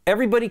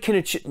everybody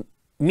can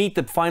meet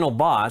the final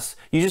boss.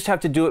 You just have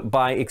to do it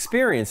by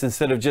experience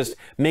instead of just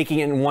making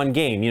it in one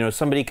game. You know,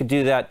 somebody could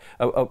do that.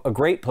 A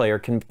great player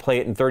can play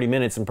it in 30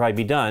 minutes and probably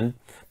be done,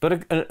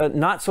 but a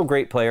not so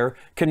great player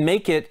can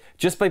make it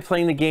just by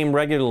playing the game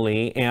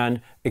regularly and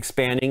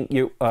expanding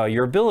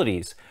your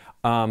abilities.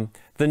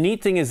 The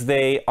neat thing is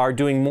they are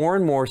doing more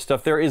and more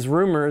stuff. There is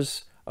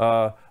rumors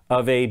of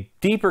a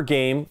deeper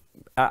game.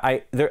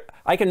 I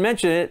can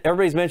mention it.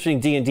 Everybody's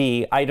mentioning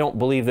D&D. I don't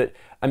believe that.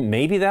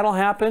 Maybe that'll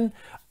happen,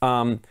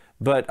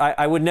 but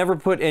I would never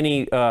put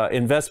any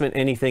investment,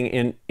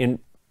 anything in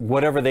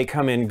whatever they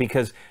come in,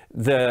 because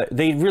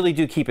they really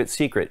do keep it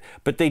secret.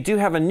 But they do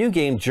have a new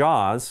game,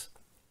 Jaws,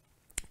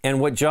 and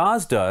what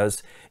Jaws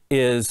does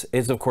is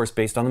of course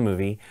based on the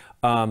movie.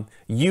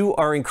 You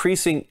are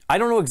increasing, I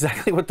don't know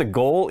exactly what the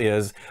goal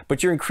is,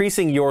 but you're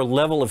increasing your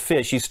level of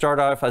fish. You start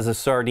off as a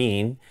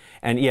sardine,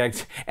 and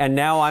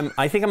now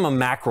I think I'm a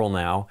mackerel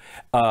now,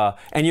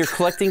 and you're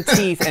collecting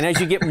teeth, and as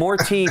you get more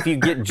teeth, you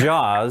get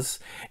jaws,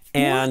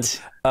 but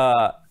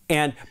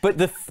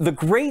the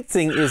great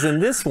thing is in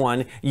this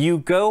one, you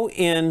go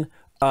in,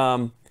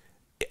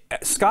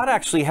 Scott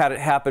actually had it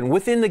happen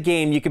within the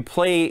game. You could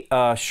play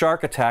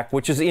Shark Attack,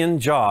 which is in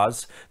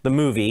Jaws, the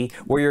movie,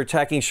 where you're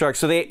attacking sharks.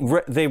 So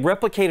they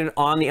replicate it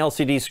on the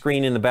LCD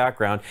screen in the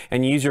background,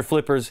 and you use your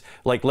flippers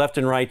like left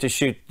and right to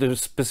shoot the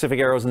specific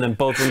arrows, and then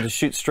both of them to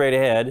shoot straight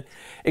ahead.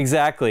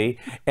 Exactly.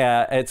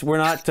 We're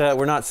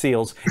not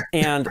seals,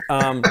 and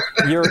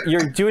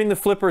you're doing the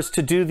flippers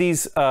to do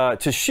these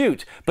to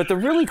shoot. But the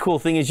really cool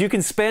thing is you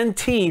can spend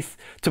teeth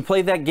to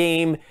play that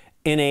game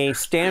in a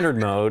standard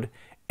mode.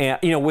 And,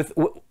 you know,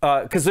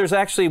 because there's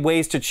actually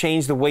ways to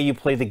change the way you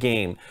play the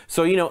game.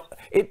 So, you know,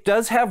 it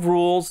does have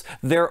rules.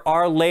 There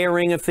are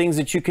layering of things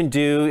that you can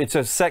do. It's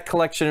a set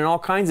collection and all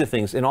kinds of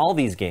things in all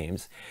these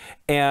games.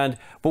 But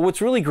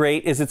what's really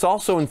great is it's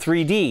also in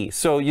 3D.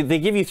 So they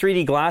give you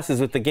 3D glasses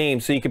with the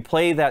game, so you can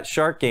play that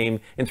shark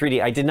game in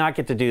 3D. I did not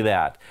get to do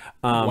that.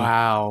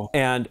 Wow.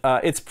 And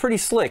it's pretty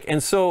slick.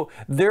 And so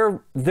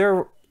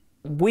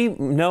we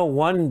know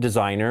one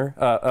designer,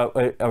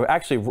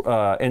 actually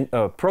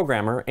a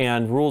programmer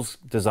and rules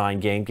design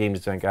game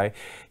design guy.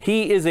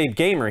 He is a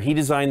gamer. He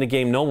designed the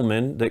game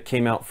Nobleman that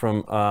came out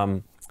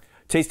from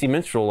Tasty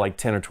Minstrel like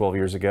 10 or 12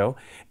 years ago.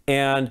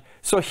 And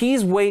so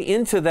he's way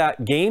into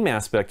that game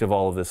aspect of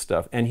all of this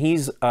stuff. And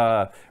he's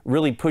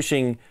really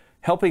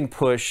helping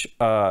push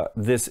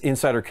this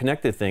Insider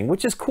Connected thing,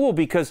 which is cool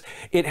because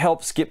it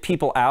helps get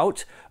people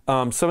out.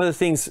 Some of the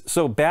things,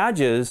 so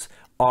badges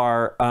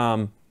are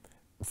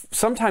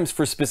sometimes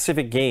for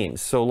specific games.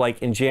 So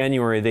like in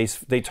January,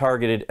 they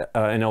targeted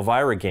an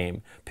Elvira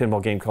game,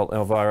 pinball game called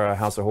Elvira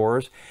House of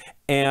Horrors.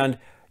 And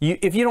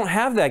if you don't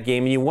have that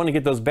game and you want to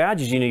get those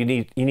badges, you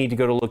need to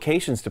go to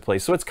locations to play.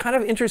 So it's kind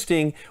of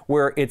interesting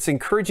where it's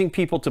encouraging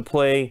people to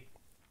play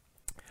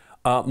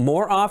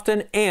more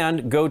often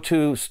and go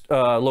to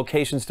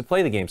locations to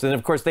play the games. And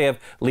of course they have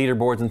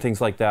leaderboards and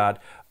things like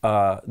that.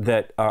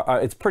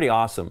 It's pretty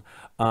awesome.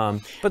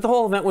 But the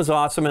whole event was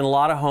awesome and a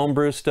lot of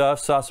homebrew stuff.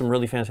 Saw some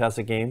really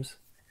fantastic games.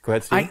 Go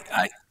ahead, Steve.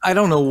 I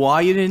don't know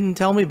why you didn't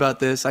tell me about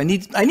this. I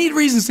need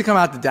reasons to come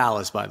out to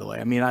Dallas. By the way,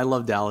 I mean I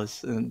love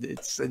Dallas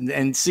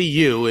and see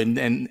you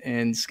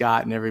and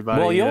Scott and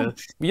everybody. Well,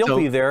 you'll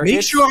be there.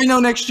 Make sure I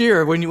know next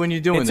year when you're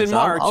doing this. It's in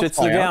March. It's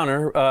the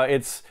Downer.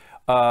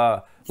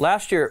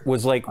 Last year it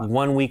was like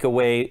 1 week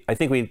away. I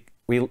think we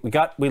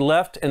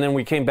left and then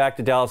we came back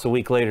to Dallas a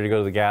week later to go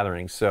to the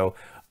gathering. So.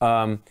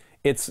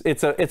 It's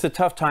a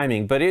tough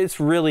timing, but it's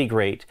really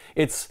great.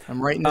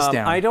 I'm writing this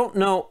down. I don't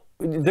know.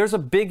 There's a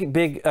big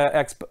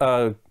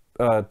pinball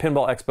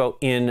expo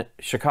in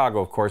Chicago,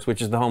 of course,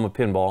 which is the home of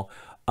pinball.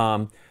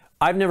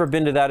 I've never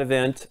been to that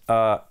event,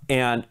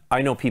 and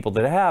I know people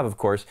that have, of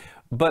course.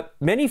 But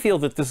many feel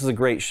that this is a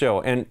great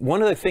show. And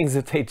one of the things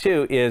that they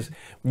do is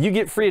you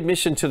get free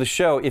admission to the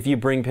show if you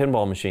bring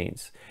pinball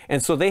machines.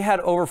 And so they had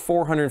over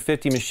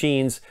 450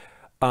 machines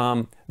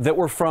that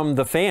were from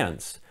the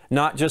fans.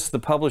 Not just the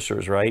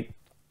publishers, right?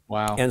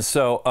 Wow. And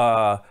so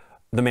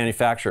the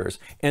manufacturers,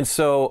 and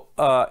so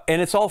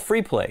and it's all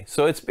free play,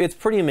 so it's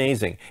pretty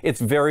amazing. It's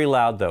very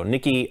loud though.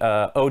 Nikki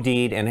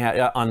OD'd and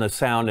on the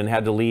sound and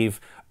had to leave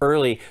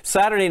early.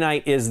 Saturday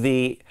night is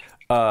the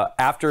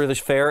after the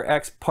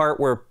fair part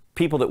where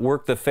people that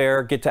work the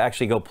fair get to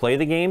actually go play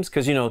the games,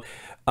 because you know.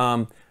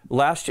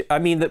 Last year, I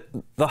mean,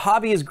 the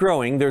hobby is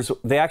growing.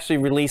 They actually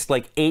released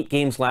like 8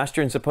 games last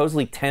year and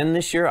supposedly 10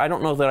 this year. I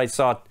don't know that I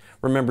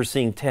remember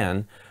seeing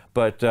 10.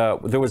 But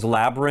there was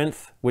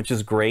Labyrinth, which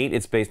is great.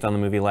 It's based on the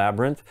movie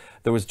Labyrinth.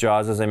 There was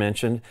Jaws, as I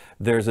mentioned.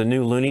 There's a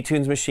new Looney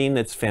Tunes machine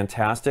that's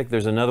fantastic.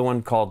 There's another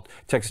one called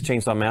Texas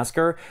Chainsaw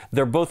Massacre.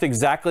 They're both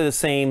exactly the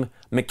same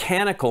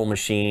mechanical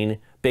machine,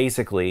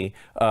 basically,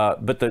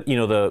 but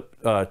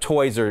the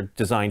toys are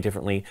designed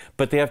differently.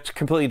 But they have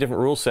completely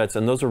different rule sets,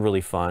 and those are really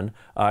fun.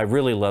 I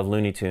really love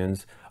Looney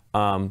Tunes.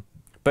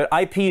 But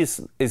IP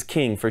is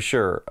king for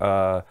sure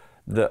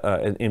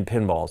in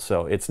pinball.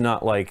 So it's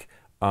not like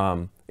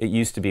it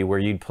used to be where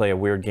you'd play a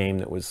weird game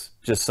that was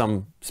just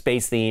some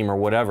space theme or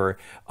whatever,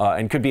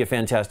 and could be a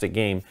fantastic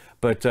game.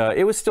 But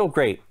it was still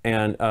great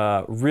and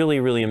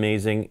really, really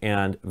amazing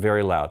and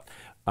very loud.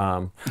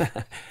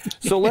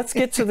 So let's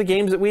get to the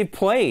games that we've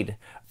played.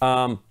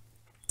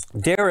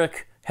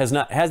 Derek has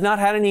not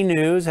had any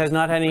news, has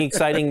not had any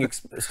exciting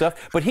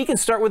stuff, but he can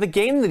start with a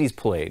game that he's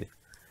played.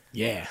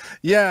 Yeah.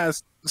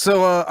 Yes.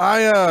 So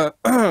I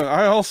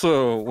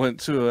also went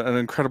to an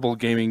incredible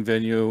gaming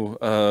venue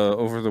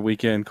over the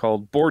weekend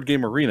called Board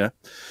Game Arena.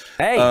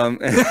 Hey, owned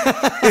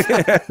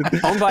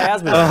by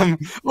Asmodee.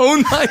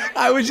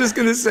 I was just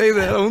gonna say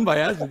that, owned by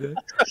Asmodee.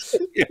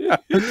 Yeah.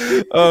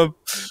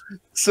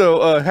 So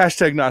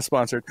hashtag not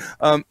sponsored.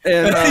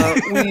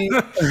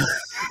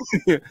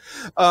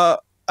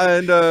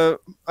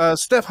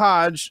 Steph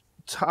Hodge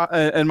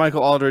and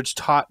Michael Aldridge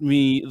taught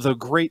me the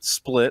Great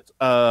Split,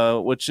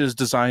 which is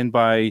designed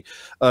by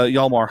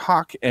Yalmar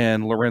Hawk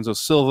and Lorenzo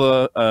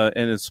Silva,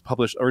 and it's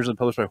originally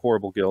published by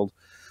Horrible Guild.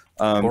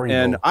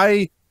 And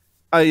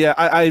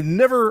I've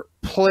never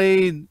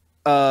played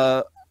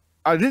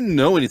I didn't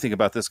know anything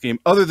about this game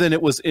other than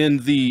it was in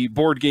the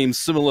Board Game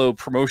Similo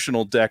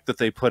promotional deck that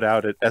they put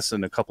out at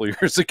Essen a couple of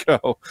years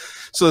ago.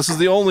 So that's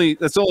the only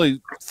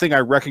thing I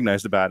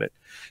recognized about it.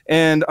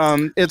 And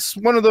it's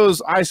one of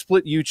those I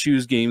split you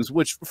choose games,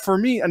 which for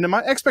me, and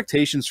my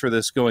expectations for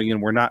this going in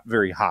were not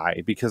very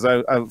high, because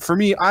for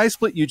me, I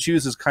split you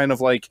choose is kind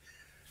of like,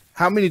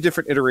 how many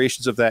different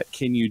iterations of that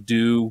can you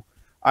do?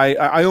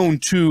 I own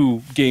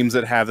 2 games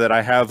that have that.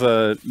 I have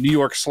a New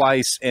York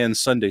Slice and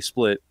Sunday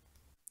Split.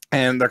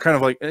 And they're kind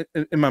of like,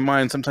 in my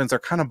mind, sometimes they're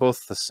kind of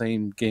both the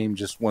same game,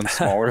 just one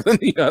smaller than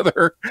the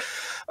other.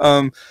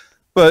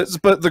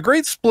 But the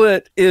Great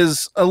Split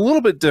is a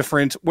little bit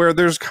different, where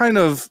there's kind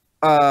of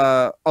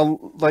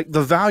like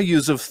the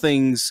values of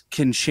things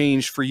can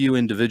change for you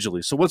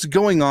individually. So what's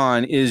going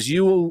on is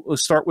you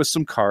start with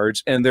some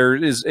cards, and there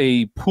is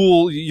a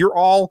pool. You're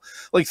all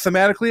like,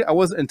 thematically, I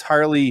wasn't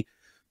entirely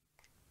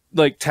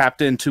like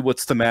tapped into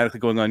what's thematically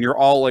going on. You're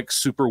all like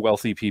super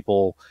wealthy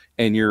people,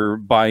 and you're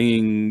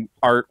buying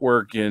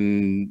artwork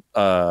and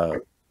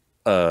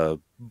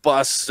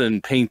busts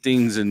and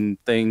paintings and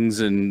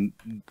things, and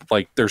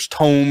like there's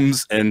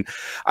tomes, and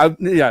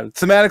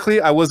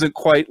thematically I wasn't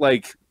quite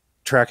like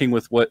tracking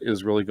with what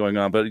is really going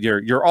on, but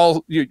you're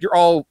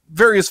all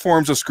various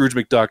forms of Scrooge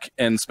McDuck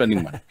and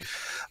spending money.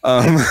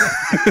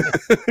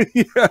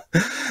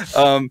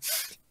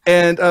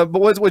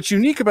 But what's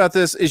unique about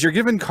this is you're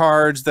given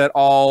cards that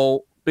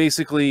all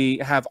basically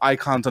have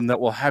icons on that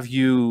will have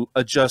you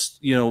adjust,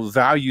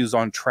 values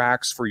on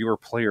tracks for your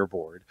player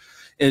board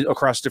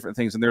across different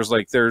things. And there's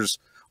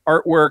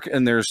artwork,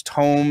 and there's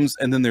tomes,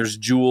 and then there's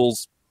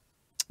jewels,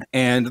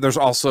 and there's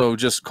also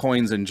just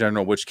coins in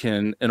general, which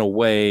can, in a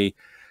way,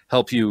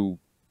 help you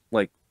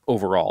like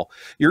overall.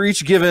 You're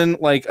each given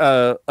like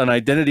an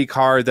identity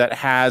card that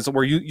has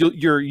where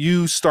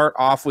you start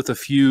off with a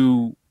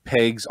few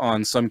pegs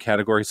on some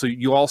category, so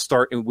you all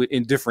start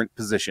in different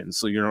positions,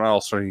 so you're not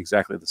all starting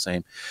exactly the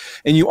same.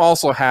 And you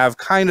also have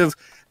kind of,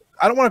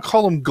 I don't want to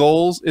call them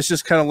goals, it's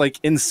just kind of like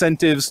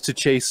incentives to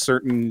chase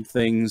certain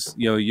things.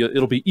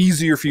 It'll be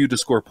easier for you to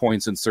score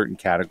points in certain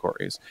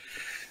categories.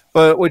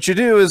 But what you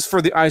do is,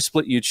 for the I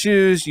Split You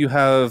Choose, you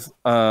have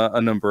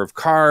a number of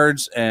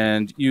cards,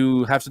 and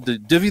you have to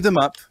divvy them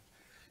up.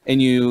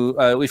 And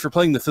if you're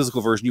playing the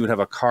physical version, you would have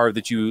a card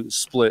that you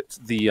split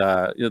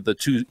the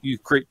two. You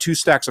create 2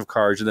 stacks of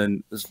cards and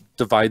then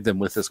divide them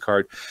with this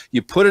card.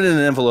 You put it in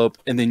an envelope,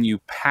 and then you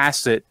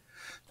pass it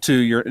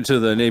to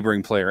the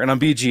neighboring player. And on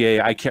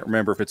BGA, I can't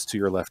remember if it's to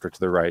your left or to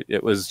the right.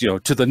 It was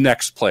to the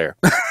next player.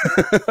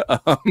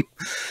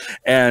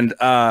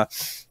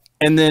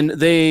 And then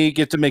they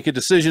get to make a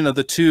decision of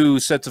the 2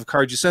 sets of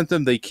cards you sent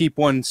them. They keep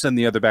one, send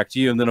the other back to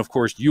you. And then, of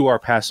course, you are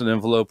passed an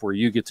envelope where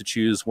you get to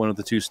choose one of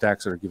the 2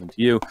 stacks that are given to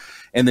you.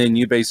 And then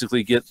you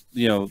basically get,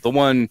 the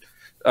one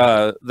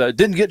that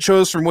didn't get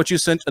chose from what you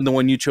sent, and the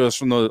one you chose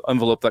from the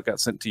envelope that got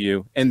sent to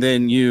you. And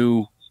then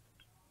you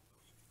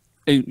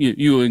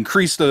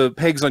increase the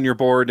pegs on your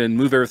board and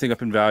move everything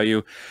up in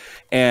value.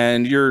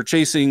 And you're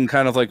chasing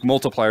kind of like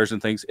multipliers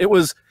and things. It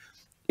was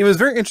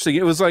very interesting.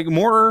 It was like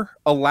more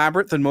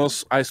elaborate than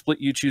most I Split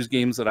You Choose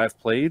games that I've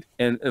played,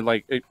 and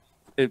like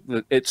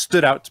it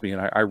stood out to me,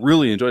 and I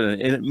really enjoyed it.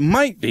 And it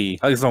might be,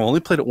 I've only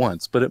played it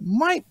once, but it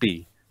might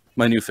be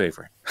my new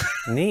favorite.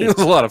 Neat. It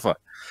was a lot of fun.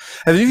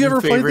 Have you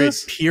ever played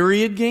this?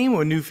 Period game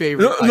or new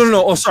favorite?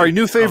 No. Oh, sorry,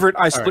 new favorite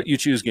I Split You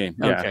Choose game.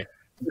 Yeah. Okay.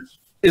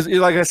 Is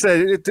like I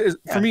said,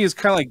 for me, it's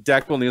kind of like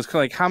deck building. It's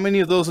kind of like, how many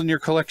of those in your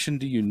collection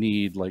do you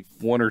need? Like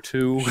 1 or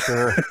 2?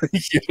 Sure.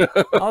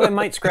 Oh, they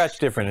might scratch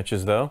different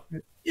itches, though.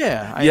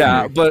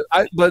 Yeah.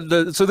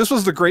 So this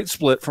was the Great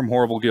Split from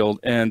Horrible Guild,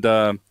 and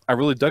I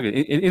really dug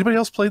it. Anybody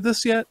else played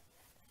this yet?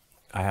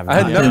 I haven't.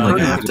 I played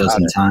like half a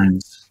dozen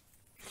times.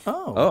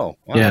 Oh,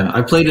 wow. Yeah,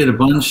 I played it a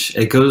bunch.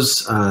 It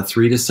goes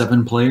 3 to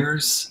 7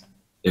 players.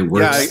 It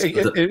works.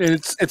 Yeah,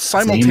 it's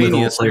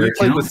simultaneous. We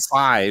played with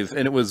 5,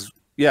 and it was.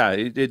 Yeah,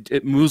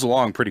 it moves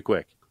along pretty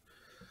quick.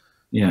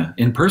 Yeah,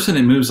 in person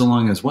it moves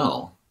along as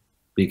well,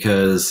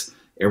 because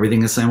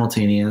everything is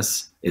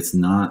simultaneous. It's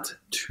not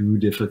too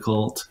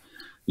difficult.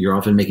 You're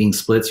often making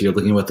splits. You're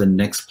looking at what the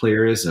next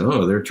player is.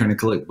 Oh, they're trying to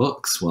collect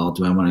books. Well,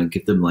 do I want to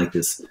give them like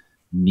this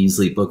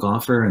measly book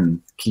offer and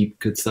keep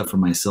good stuff for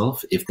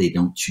myself if they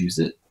don't choose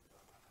it,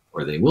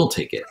 or they will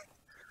take it?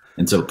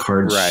 And so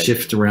cards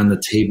shift around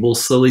the table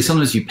slowly.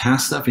 Sometimes you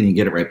pass stuff and you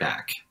get it right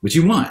back, which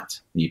you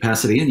want. And you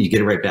pass it again, you get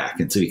it right back.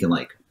 And so you can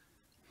like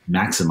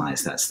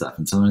maximize that stuff.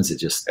 And sometimes it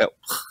just...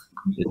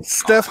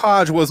 Steph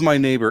Hodge was my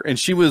neighbor, and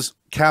she was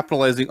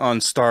capitalizing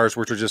on stars,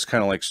 which are just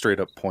kind of like straight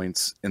up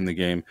points in the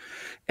game.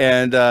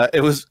 And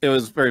it was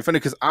very funny,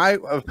 because I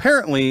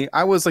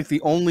was like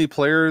the only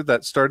player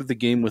that started the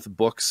game with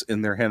books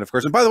in their hand, of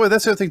course. And by the way,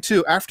 that's the other thing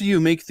too. After you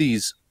make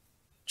these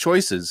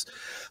choices,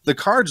 the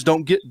cards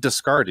don't get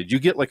discarded. You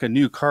get like a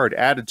new card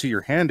added to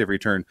your hand every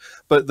turn,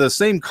 but the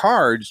same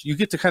cards, you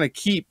get to kind of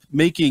keep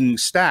making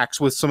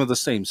stacks with some of the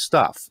same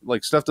stuff.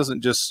 Like stuff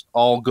doesn't just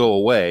all go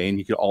away and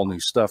you get all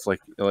new stuff like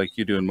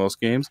you do in most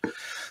games.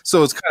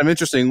 So it's kind of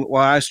interesting.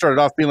 When I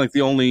started off being like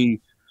the only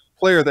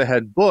player that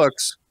had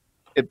books,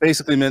 it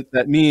basically meant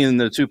that me and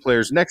the two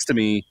players next to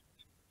me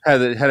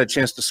had a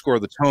chance to score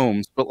the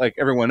tomes, but like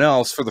everyone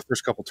else for the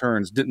first couple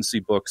turns didn't see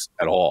books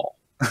at all.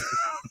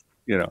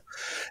 You know,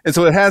 and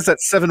so it has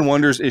that Seven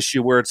Wonders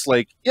issue where it's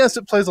like, yes,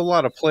 it plays a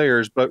lot of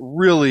players, but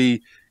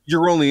really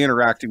you're only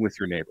interacting with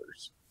your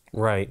neighbors.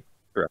 Right.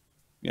 Correct.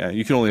 Yeah,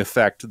 you can only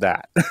affect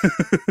that.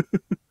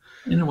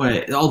 In a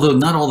way, although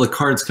not all the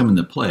cards come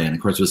into play, and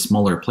of course with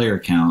smaller player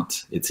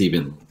count, it's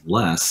even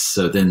less.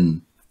 So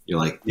then you're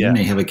like, you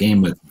may have a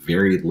game with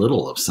very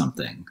little of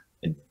something,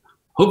 and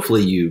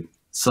hopefully you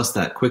suss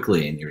that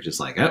quickly, and you're just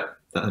like, oh,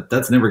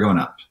 that's never going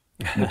up.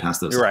 You pass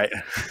those. You're right.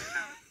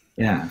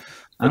 Yeah.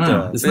 I don't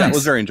know. It's nice. nice. It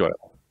was very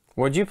enjoyable.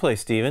 What'd you play,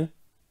 Steven?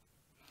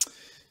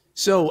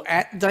 So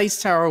at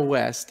Dice Tower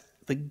West,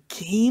 the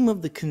game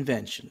of the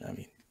convention, I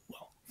mean,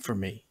 well, for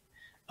me,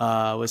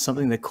 was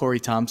something that Corey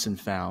Thompson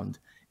found.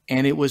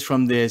 And it was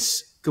from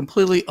this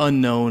completely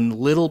unknown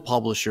little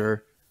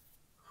publisher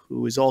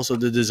who is also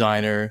the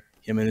designer,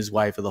 him and his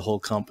wife are the whole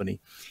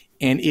company.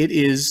 And it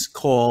is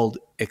called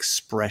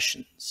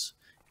Expressions.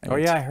 Oh,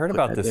 yeah, I heard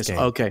about this game.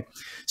 Okay.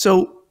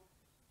 So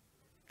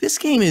this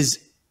game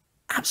is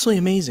absolutely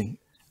amazing.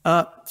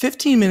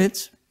 15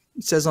 minutes,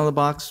 it says on the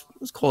box.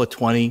 Let's call it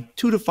 20,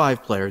 2 to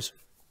 5 players.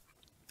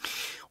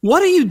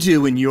 What do you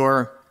do in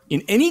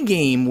any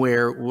game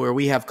where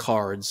we have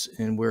cards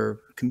and we're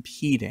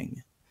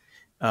competing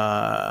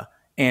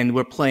and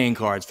we're playing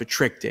cards for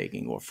trick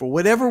taking or for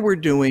whatever we're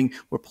doing,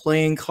 we're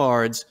playing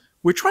cards.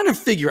 We're trying to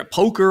figure out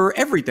poker,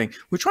 everything.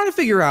 We're trying to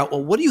figure out,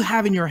 well, what do you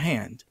have in your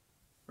hand,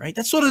 right?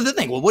 That's sort of the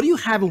thing. Well, what do you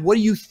have and what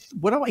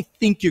do I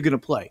think you're going to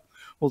play?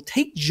 Well,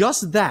 take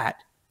just that.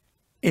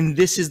 And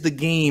this is the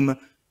game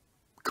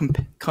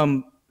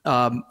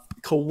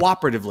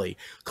cooperatively.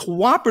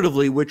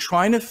 Cooperatively, we're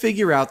trying to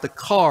figure out the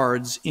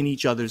cards in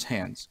each other's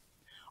hands.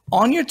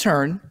 On your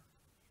turn,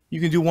 you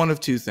can do one of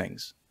two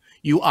things.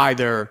 You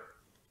either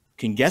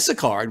can guess a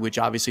card, which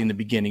obviously in the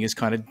beginning is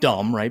kind of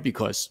dumb, right?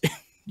 Because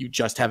you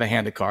just have a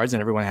hand of cards and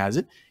everyone has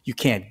it. You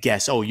can't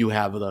guess, oh, you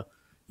have the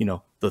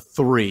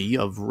 3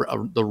 of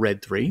the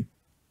red 3.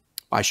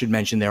 I should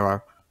mention there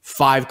are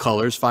 5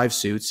 colors, 5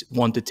 suits,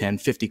 1 to 10,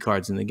 50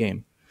 cards in the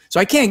game. So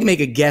I can't make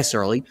a guess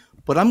early,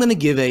 but I'm going to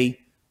give they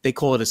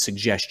call it a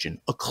suggestion,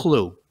 a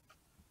clue.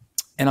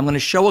 And I'm going to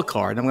show a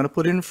card. I'm going to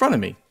put it in front of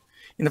me.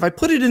 And if I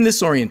put it in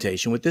this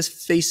orientation with this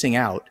facing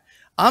out,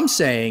 I'm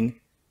saying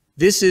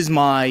this is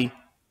my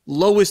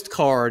lowest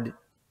card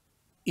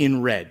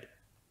in red.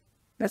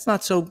 That's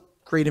not so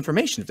great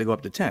information if they go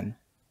up to 10.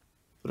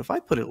 But if I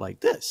put it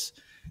like this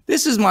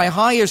is my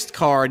highest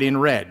card in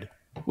red,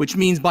 which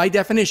means by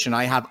definition,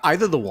 I have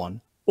either the 1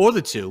 or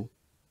the 2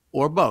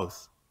 or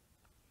both.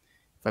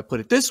 If I put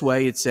it this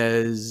way, it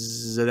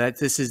says that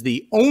this is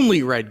the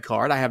only red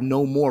card. I have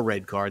no more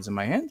red cards in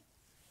my hand.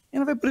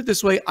 And if I put it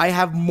this way, I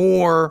have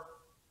more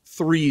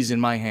 3s in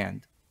my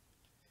hand.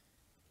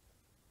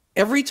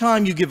 Every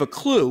time you give a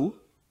clue,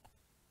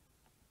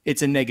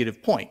 it's a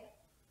negative point.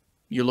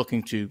 You're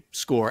looking to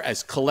score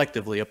as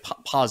collectively a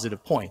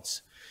positive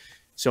points.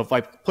 So if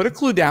I put a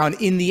clue down,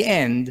 in the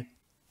end,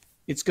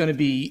 it's going to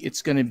be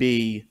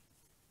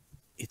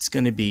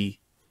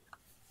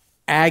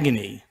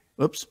agony.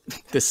 Oops,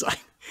 this side.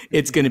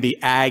 It's going to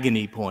be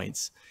agony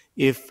points.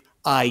 If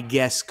I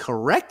guess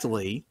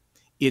correctly,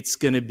 it's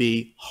going to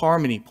be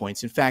harmony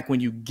points. In fact, when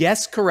you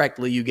guess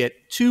correctly, you get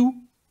 2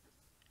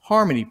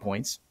 harmony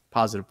points,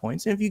 positive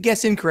points. And if you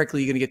guess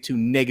incorrectly, you're going to get 2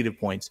 negative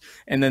points.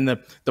 And then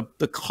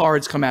the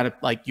cards come out of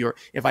like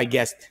if I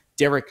guessed,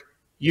 Derek,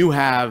 you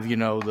have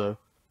the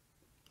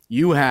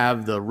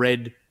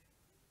red,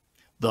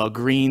 the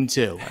green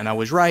too. And I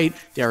was right.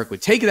 Derek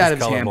would take it out of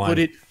his hand,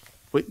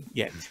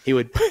 he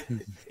would,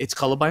 it's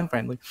colorblind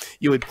friendly.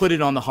 You would put it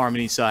on the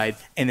harmony side,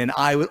 and then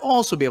I would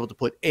also be able to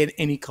put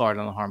any card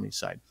on the harmony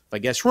side. If I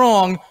guess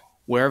wrong,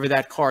 wherever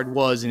that card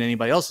was in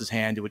anybody else's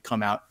hand, it would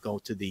come out, go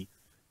to the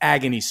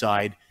agony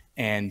side,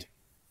 and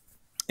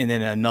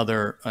then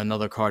another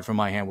card from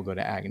my hand will go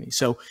to agony.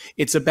 So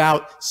it's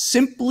about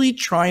simply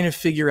trying to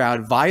figure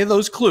out via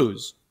those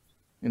clues,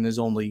 and there's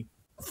only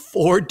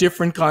 4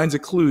 different kinds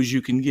of clues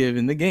you can give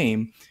in the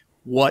game,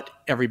 what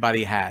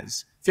everybody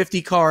has.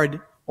 50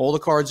 card. All the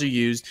cards are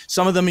used.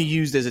 Some of them are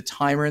used as a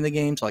timer in the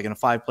game. So like in a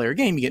 5-player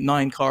game, you get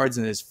 9 cards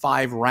and there's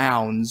 5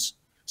 rounds.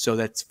 So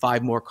that's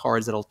 5 more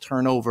cards that'll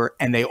turn over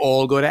and they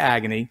all go to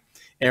agony.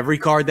 Every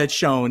card that's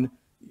shown,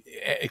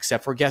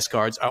 except for guest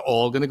cards, are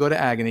all going to go to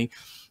agony.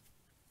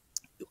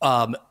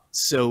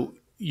 So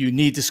you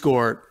need to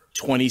score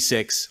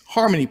 26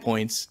 harmony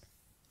points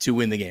to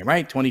win the game,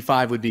 right?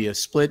 25 would be a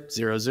split,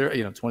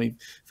 0-0,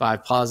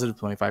 25 positive,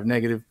 25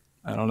 negative.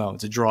 I don't know.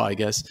 It's a draw, I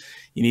guess.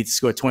 You need to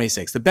score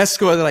 26. The best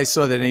score that I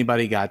saw that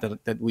anybody got,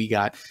 that we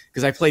got,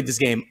 because I played this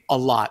game a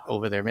lot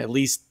over there, at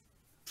least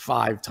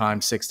 5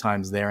 times, 6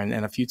 times there, and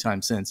a few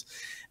times since,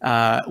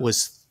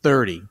 was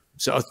 30.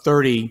 So a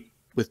 30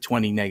 with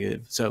 20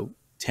 negative, so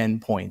 10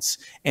 points.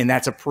 And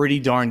that's a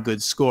pretty darn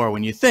good score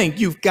when you think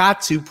you've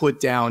got to put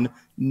down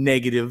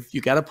negative.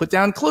 You got to put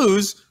down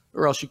clues,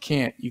 or else you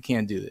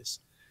can't do this.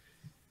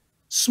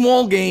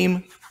 Small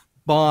game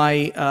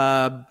by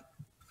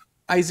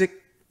Isaac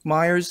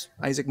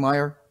Isaac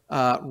Meyer,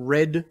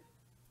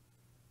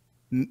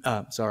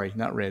 sorry,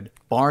 not Red,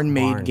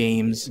 Barn-Made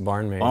Games.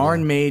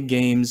 Barn-Made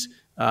Games.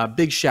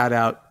 Big shout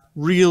out.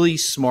 Really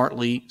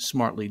smartly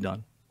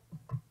done.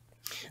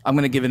 I'm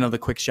going to give another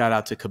quick shout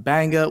out to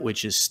Kabanga,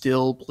 which is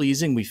still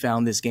pleasing. We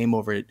found this game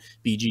over at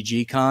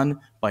BGG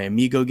by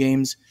Amigo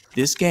Games.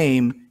 This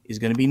game is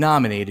going to be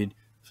nominated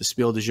for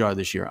Spiel des Jahres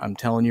this year. I'm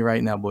telling you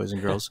right now, boys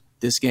and girls,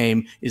 this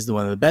game is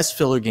one of the best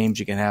filler games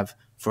you can have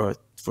for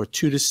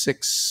 2 to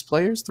 6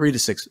 players, 3 to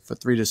 6 for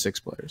 3 to 6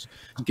 players.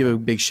 Give a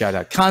big shout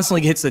out.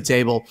 Constantly hits the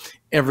table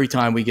every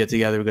time we get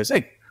together. He goes,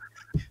 hey,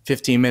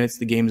 15 minutes,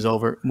 the game's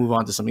over, move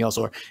on to something else,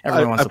 or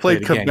everyone wants to play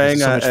it again.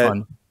 It's so much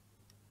fun.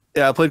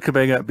 Yeah, I played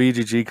Kabanga at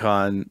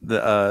BGG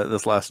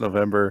this last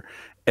November,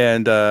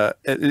 and the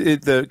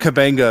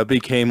Kabanga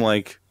became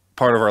like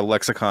part of our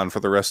lexicon for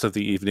the rest of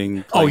the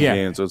evening.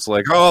 Games. So it's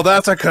like, oh,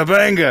 that's a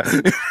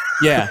Kabanga.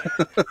 Yeah,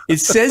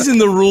 it says in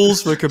the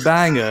rules for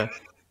Kabanga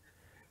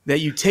that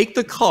you take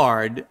the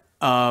card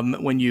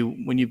when you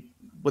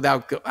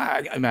have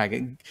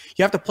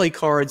to play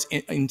cards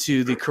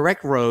into the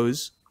correct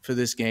rows for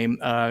this game,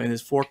 and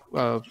there's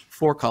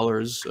four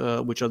colors,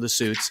 which are the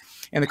suits,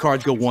 and the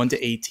cards go 1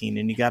 to 18,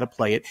 and you got to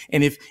play it.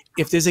 And if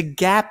there's a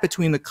gap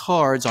between the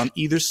cards on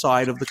either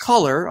side of the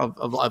color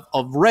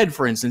of red,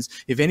 for instance,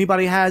 if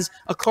anybody has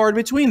a card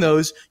between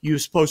those, you're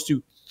supposed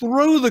to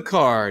throw the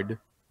card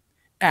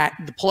at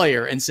the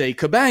player and say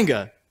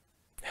Kabanga,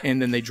 and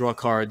then they draw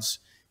cards.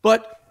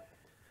 But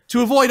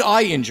to avoid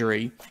eye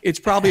injury, it's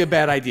probably a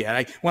bad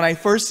idea. When I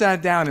first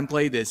sat down and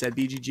played this at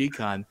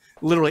BGG-Con,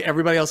 literally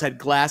everybody else had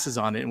glasses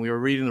on it, and we were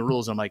reading the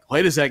rules. I'm like,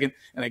 wait a second.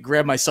 And I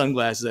grabbed my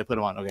sunglasses. I put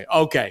them on.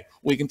 Okay,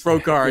 we can throw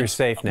cards. You're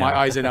safe now. My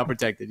eyes are now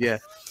protected, yeah.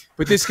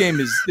 But this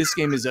game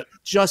is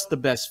just the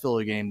best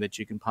filler game that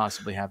you can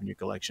possibly have in your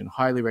collection.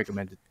 Highly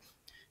recommended.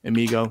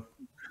 Amigo,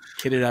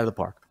 hit it out of the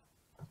park.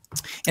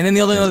 And then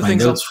the other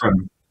things.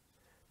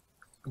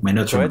 My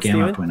notes from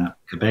Gamma point out.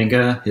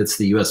 Kabanga hits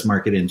the U.S.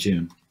 market in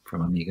June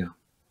from Amigo.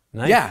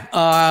 Nice. Yeah,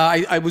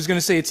 I was going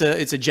to say it's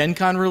a Gen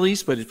Con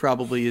release, but it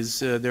probably is.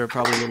 They're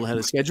probably a little ahead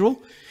of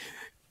schedule.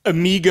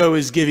 Amigo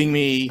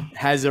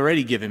has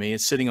already given me.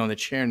 It's sitting on the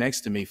chair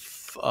next to me.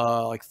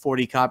 Like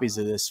 40 copies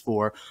of this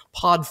for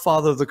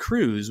Podfather the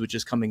Cruise, which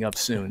is coming up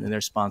soon, and they're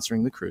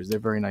sponsoring the cruise. They're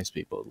very nice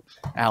people.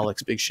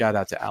 Alex, big shout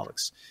out to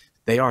Alex.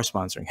 They are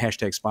sponsoring.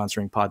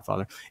 #sponsoring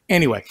Podfather.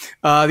 Anyway,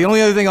 the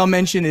only other thing I'll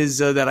mention is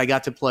that I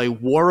got to play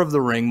War of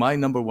the Ring, my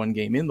 #1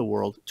 game in the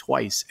world,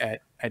 twice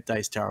at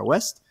Dice Tower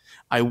West.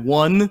 I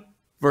won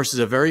versus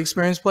a very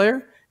experienced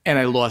player, and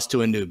I lost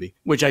to a newbie,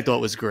 which I thought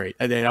was great.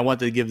 I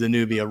wanted to give the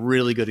newbie a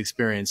really good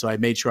experience, so I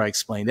made sure I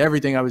explained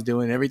everything I was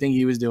doing, everything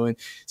he was doing.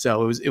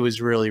 So it was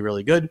really,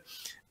 really good.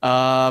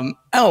 And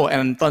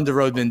Thunder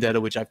Road Vendetta,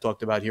 which I've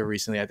talked about here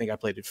recently. I think I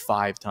played it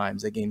 5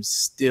 times. That game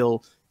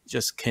still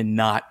just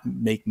cannot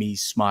make me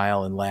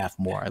smile and laugh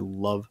more. I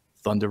love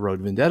Thunder Road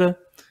Vendetta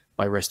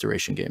by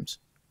Restoration Games.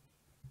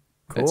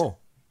 Cool.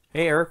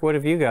 Hey, Eric, what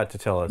have you got to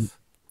tell us?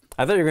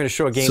 I thought you were going to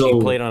show a game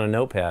you played on a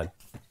notepad.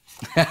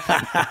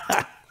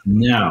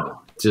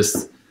 No,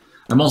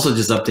 I'm also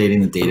just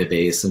updating the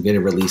database. I'm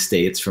getting release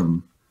dates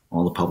from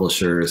all the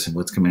publishers and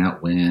what's coming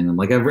out when. And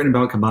like I've written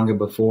about Kabanga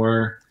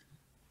before,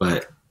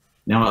 but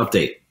now I'll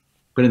update,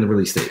 put in the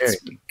release dates,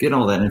 get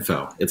all that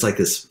info. It's like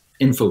this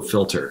info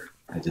filter.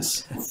 I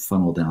just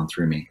funnel down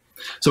through me.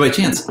 So by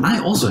chance, I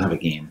also have a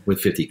game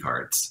with 50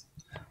 cards.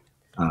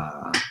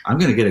 I'm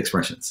going to get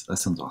expressions. That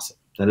sounds awesome.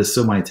 That is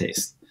so my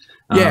taste.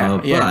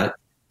 But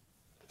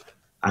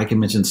I can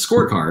mention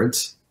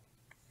Scorecards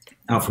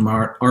out from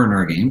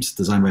R&R Games,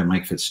 designed by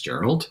Mike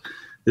Fitzgerald.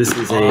 This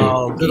is a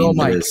game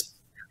that is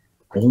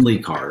only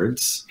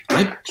cards.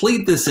 I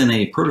played this in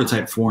a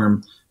prototype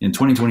form in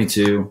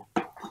 2022.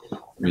 It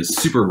was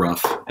super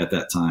rough at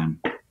that time.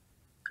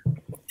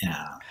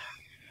 Yeah.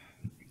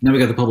 Now we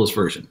got the published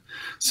version.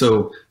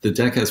 So the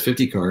deck has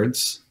 50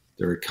 cards.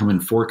 They come in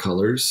 4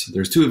 colors.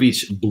 There's 2 of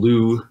each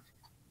blue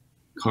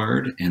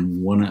card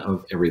and 1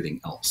 of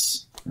everything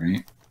else,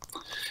 right?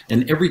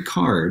 And every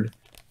card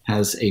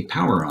has a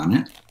power on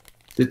it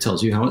that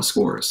tells you how it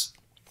scores.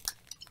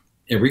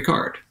 Every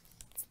card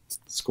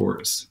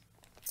scores,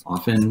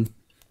 often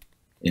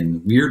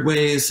in weird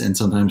ways and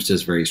sometimes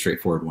just very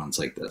straightforward ones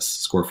like this.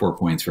 Score 4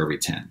 points for every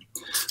 10.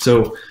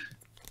 So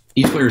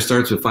each player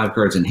starts with 5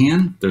 cards in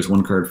hand. There's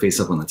 1 card face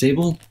up on the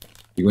table.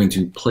 You're going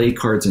to play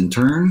cards in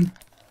turn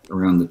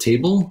around the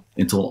table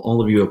until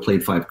all of you have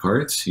played 5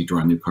 cards. You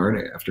draw a new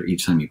card after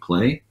each time you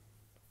play.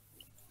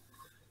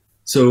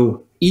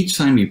 So each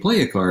time you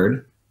play a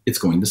card, it's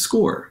going to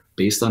score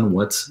based on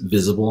what's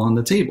visible on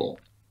the table.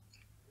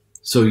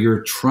 So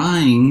you're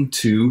trying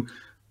to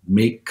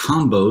make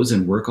combos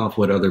and work off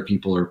what other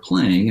people are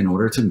playing in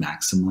order to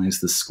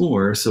maximize the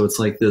score. So it's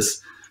like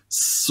this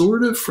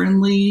sort of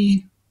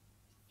friendly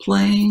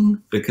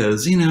playing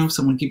because, you know, if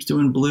someone keeps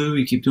doing blue,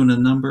 you keep doing a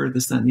number,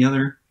 this, that, and the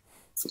other.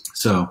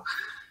 So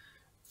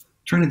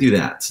trying to do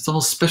that. So it's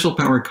all special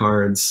power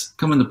cards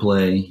come into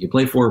play. You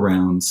play 4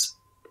 rounds.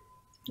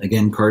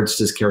 Again, cards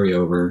just carry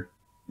over.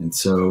 And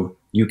so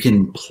you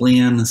can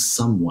plan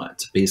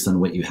somewhat based on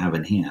what you have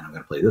in hand. I'm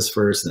going to play this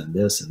first, and then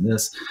this, and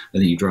this.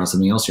 And then you draw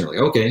something else. You're like,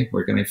 okay,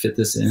 we're going to fit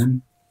this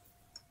in.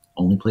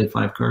 Only play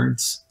 5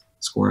 cards.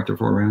 Score after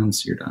 4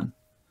 rounds. You're done.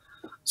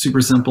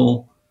 Super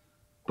simple,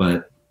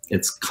 but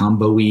it's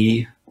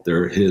combo-y.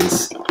 There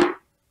is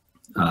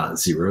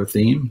zero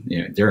theme.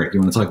 Yeah, Derek,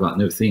 you want to talk about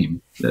no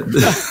theme?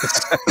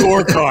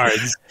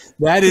 Scorecards.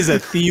 That is a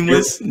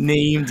themeless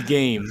named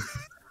game.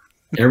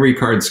 Every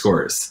card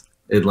scores.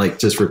 It like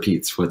just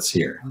repeats what's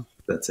here.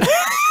 That's it.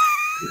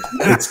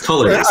 It's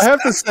colors. I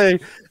have to say,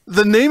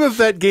 the name of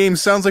that game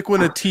sounds like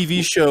when a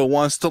TV show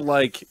wants to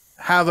like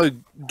have a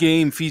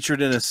game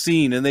featured in a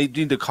scene and they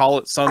need to call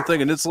it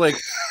something, and it's like,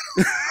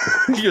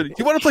 you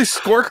want to play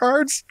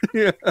scorecards?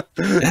 Yeah.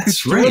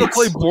 That's You right. want to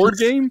play board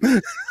game?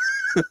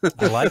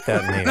 I like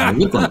that name. I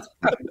would like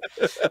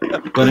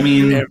but I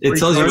mean, it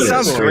tells you That what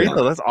sounds it's great for.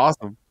 though. That's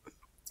awesome.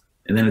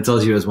 And then it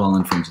tells you as well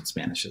in French and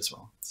Spanish as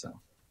well. So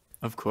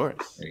Of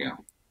course. there you go.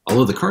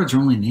 Although the cards are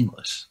only in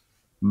English.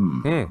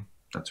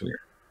 That's weird.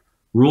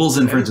 Rules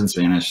in French and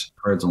Spanish,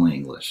 cards only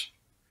English.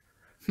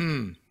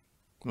 Okay.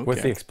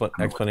 With the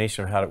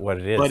explanation of what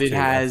it is. But it too.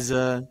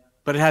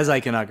 has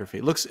iconography.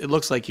 It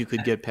looks like you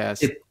could get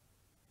past.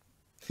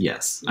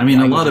 Yes. I mean,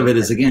 a lot of it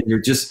is, again,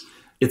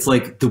 it's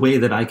like the way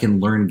that I can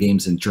learn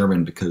games in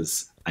German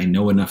because I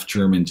know enough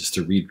German just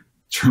to read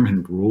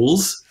German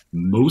rules,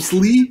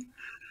 mostly,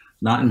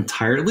 not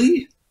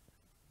entirely.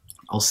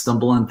 I'll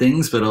stumble on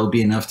things, but it'll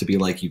be enough to be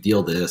like, you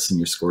deal this and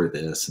you score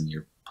this and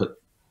you put,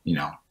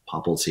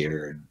 popples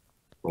here and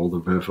roll the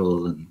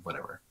Würfel and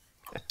whatever.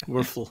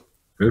 Würfel.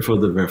 Würfel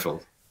the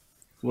Würfel.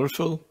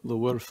 Würfel the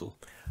Würfel.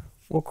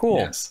 Well, cool.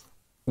 Yes.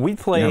 We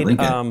played.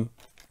 Lincoln.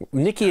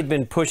 Nikki had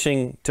been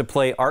pushing to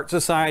play Art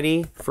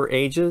Society for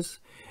ages,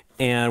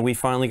 and we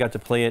finally got to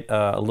play it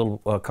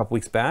a couple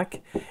weeks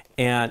back.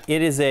 And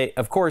it is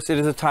of course, it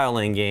is a tile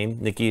laying game.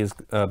 Nikki is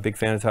a big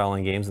fan of tile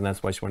laying games, and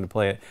that's why she wanted to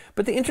play it.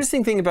 But the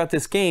interesting thing about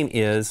this game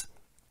is,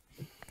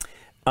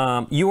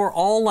 you are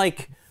all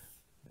like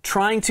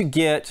trying to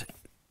get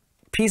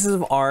pieces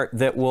of art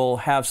that will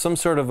have some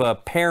sort of a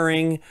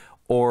pairing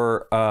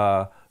or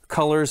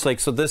colors. Like,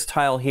 so this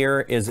tile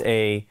here is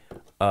a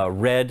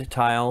red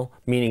tile,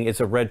 meaning it's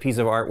a red piece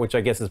of art, which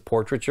I guess is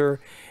portraiture.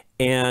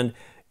 And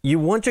you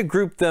want to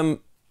group them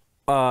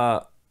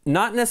not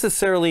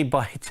necessarily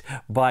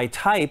by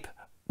type,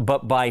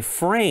 but by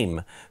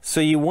frame. So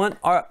you want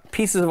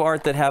pieces of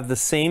art that have the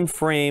same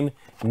frame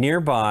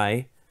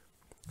nearby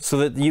so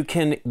that you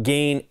can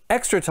gain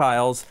extra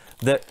tiles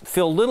that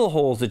fill little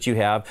holes that you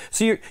have.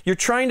 So you're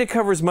trying to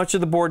cover as much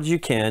of the board as you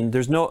can.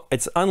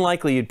 It's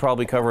unlikely you'd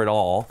probably cover it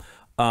all.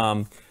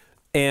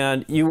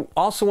 And you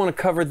also want to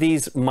cover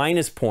these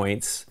minus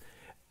points.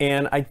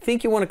 And I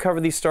think you want to cover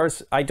these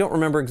stars. I don't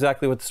remember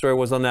exactly what the story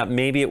was on that.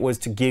 Maybe it was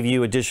to give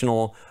you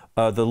additional,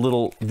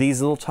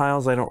 these little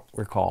tiles, I don't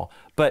recall.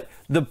 But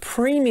the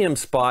premium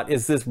spot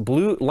is this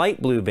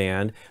light blue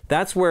band.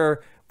 That's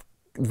where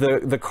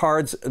the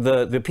cards,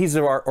 the pieces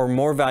of art are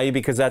more value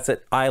because that's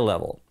at eye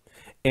level.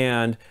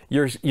 And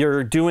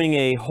you're doing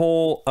a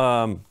whole,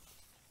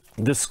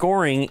 the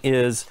scoring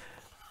is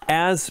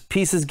as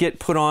pieces get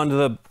put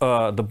onto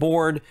the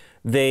board,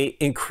 they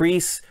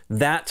increase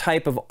that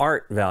type of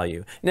art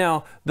value.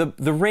 Now,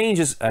 the range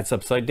is, that's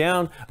upside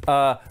down.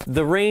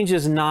 The range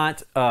is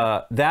not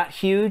that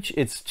huge.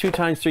 It's 2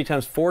 times, 3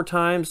 times, 4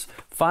 times,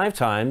 5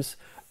 times.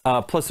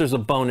 Plus there's a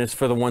bonus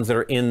for the ones that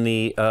are in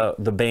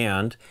the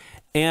band.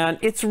 And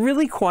it's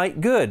really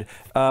quite good.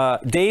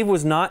 Dave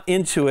was not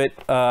into it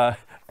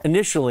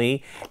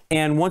initially,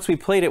 and once we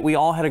played it, we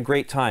all had a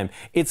great time.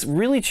 It's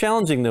really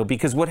challenging though,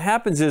 because what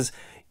happens is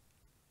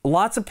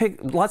lots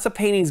of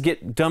paintings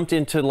get dumped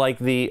into like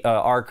the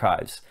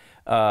archives,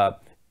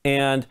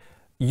 and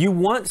you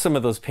want some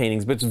of those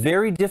paintings, but it's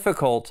very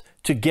difficult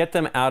to get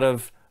them out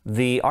of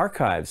the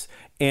archives.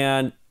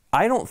 And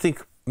I don't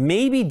think,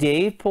 maybe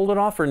Dave pulled it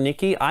off, or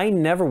Nikki. I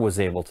never was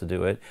able to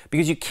do it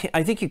because you can't.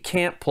 I think you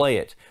can't play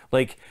it.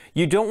 Like,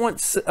 you don't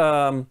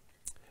want.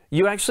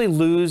 You actually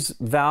lose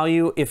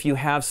value if you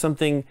have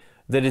something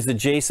that is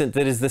adjacent,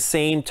 that is the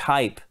same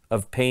type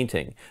of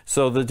painting.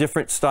 So the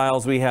different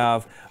styles we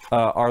have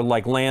are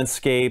like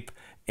landscape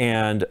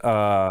and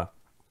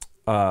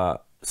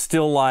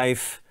still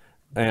life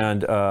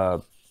and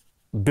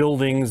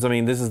buildings. I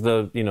mean, this is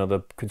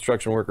the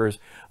construction workers,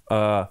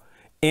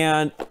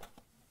 and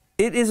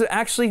it is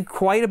actually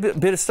quite a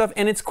bit of stuff,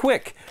 and it's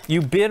quick.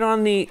 You bid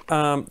on the.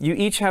 You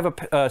each have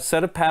a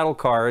set of paddle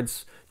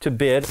cards to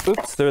bid.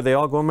 Oops, there they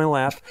all go in my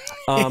lap.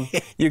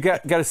 You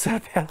got a set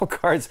of paddle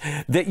cards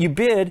that you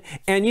bid,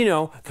 and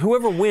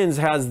whoever wins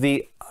has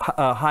the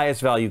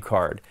highest value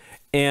card.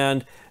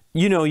 And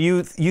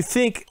you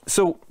think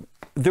so.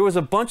 There was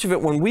a bunch of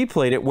it when we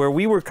played it where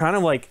we were kind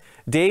of like,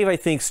 Dave, I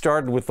think,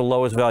 started with the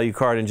lowest value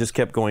card and just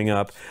kept going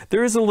up.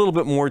 There is a little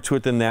bit more to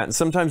it than that, and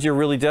sometimes you're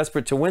really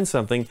desperate to win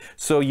something,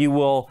 so you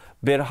will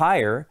bid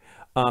higher.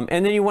 And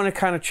then you want to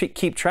kind of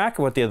keep track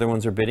of what the other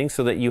ones are bidding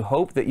so that you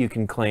hope that you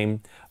can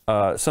claim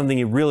something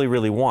you really,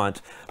 really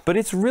want. But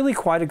it's really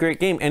quite a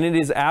great game, and it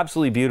is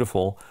absolutely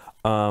beautiful.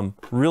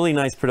 Really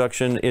nice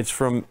production. It's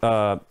from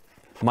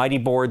Mighty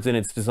Boards, and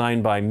it's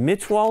designed by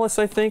Mitch Wallace,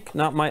 I think,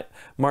 not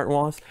Martin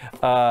Wallace.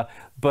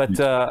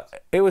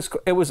 It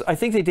was. I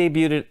think they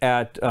debuted it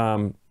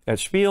at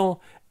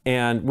Spiel,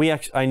 and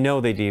I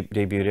know they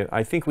debuted it.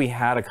 I think we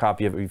had a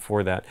copy of it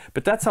before that.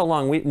 But that's how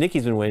long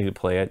Nikki's been waiting to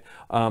play it.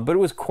 But it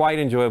was quite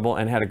enjoyable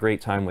and had a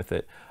great time with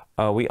it.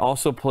 We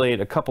also played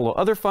a couple of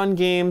other fun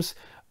games.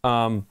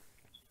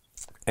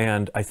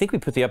 And I think we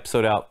put the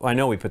episode out. I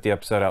know we put the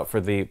episode out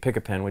for the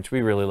Pick-A-Pen, which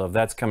we really love.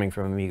 That's coming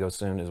from Amigo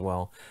soon as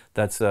well.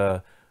 That's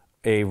a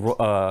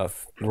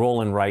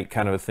roll and write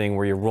kind of a thing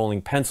where you're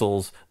rolling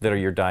pencils that are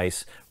your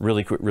dice.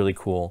 Really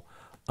cool.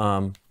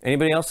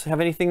 Anybody else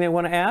have anything they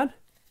want to add?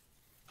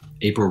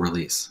 April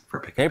release for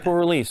Pick-A-Pen. April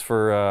release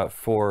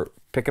for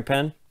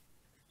Pick-A-Pen.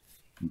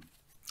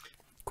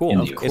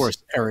 Cool. Of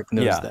course, Eric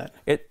knows that.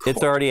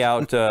 It's already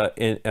out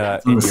in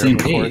on the same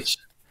page.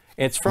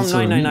 It's from Also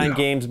 999 Amigo.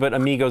 Games, but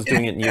Amigo's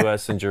doing it in the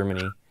U.S. and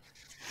Germany.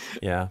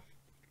 Yeah.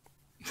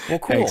 Well,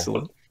 cool.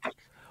 Excellent.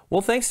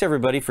 Well, thanks to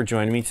everybody for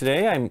joining me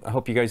today. I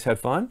hope you guys had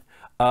fun.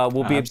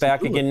 We'll be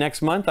back again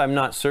next month. I'm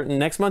not certain.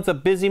 Next month's a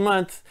busy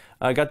month.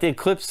 I got the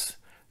eclipse.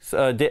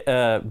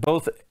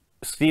 Both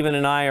Steven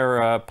and I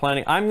are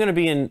planning. I'm going to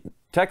be in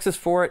Texas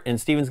for it, and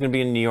Steven's going to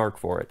be in New York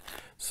for it.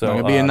 So I'm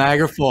going to be in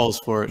Niagara Falls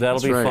for it.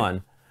 That'll be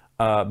fun.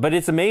 But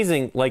it's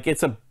amazing. Like,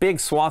 it's a big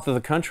swath of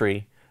the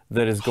country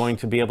that is going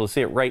to be able to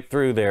see it right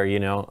through there. You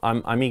know,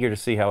 I'm eager to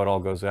see how it all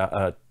goes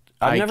out.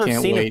 I've never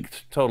seen a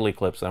total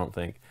eclipse, I don't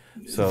think.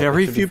 So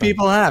very few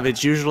people have.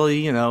 It's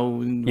usually,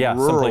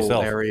 rural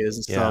else. areas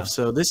and stuff.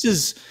 So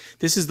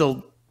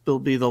will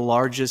be the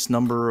largest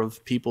number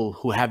of people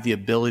who have the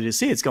ability to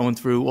see it. It's going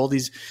through all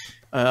these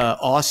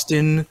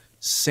Austin,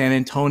 San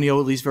Antonio,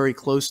 at least very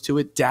close to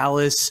it,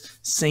 Dallas,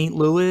 St.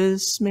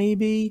 Louis,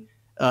 maybe,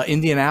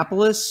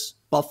 Indianapolis,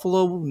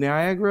 Buffalo,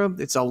 Niagara.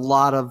 It's a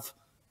lot of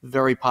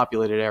very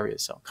populated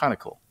areas, so kind of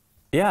cool.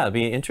 Yeah, it'd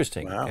be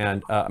interesting. Wow.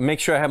 And make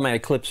sure I have my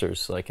eclipsers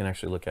so I can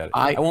actually look at it.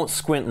 I won't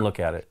squint and look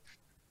at it.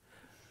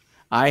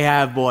 I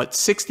have bought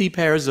 60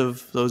 pairs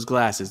of those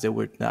glasses. They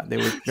were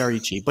very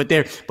cheap, but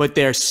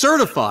they're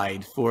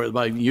certified for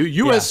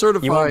U.S.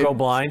 certified. You won't go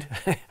blind.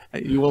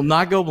 You will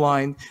not go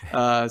blind.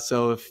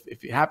 So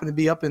if you happen to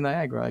be up in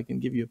Niagara, I can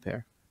give you a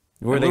pair.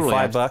 Were they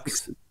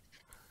 $5?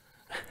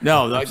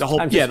 No, the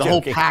whole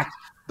joking. pack.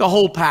 The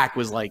whole pack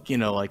was like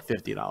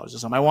 $50 or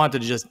something. I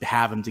wanted to just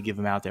have them to give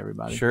them out to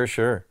everybody.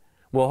 Sure.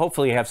 Well,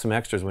 hopefully you have some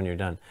extras when you're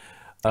done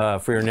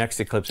for your next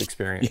eclipse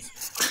experience.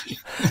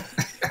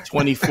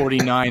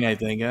 2049, I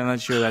think. I'm not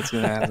sure that's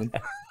going to happen.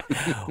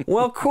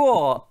 Well,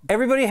 cool.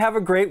 Everybody have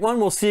a great one.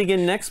 We'll see you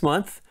again next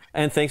month.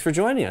 And thanks for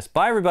joining us.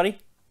 Bye, everybody.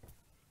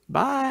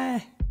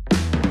 Bye.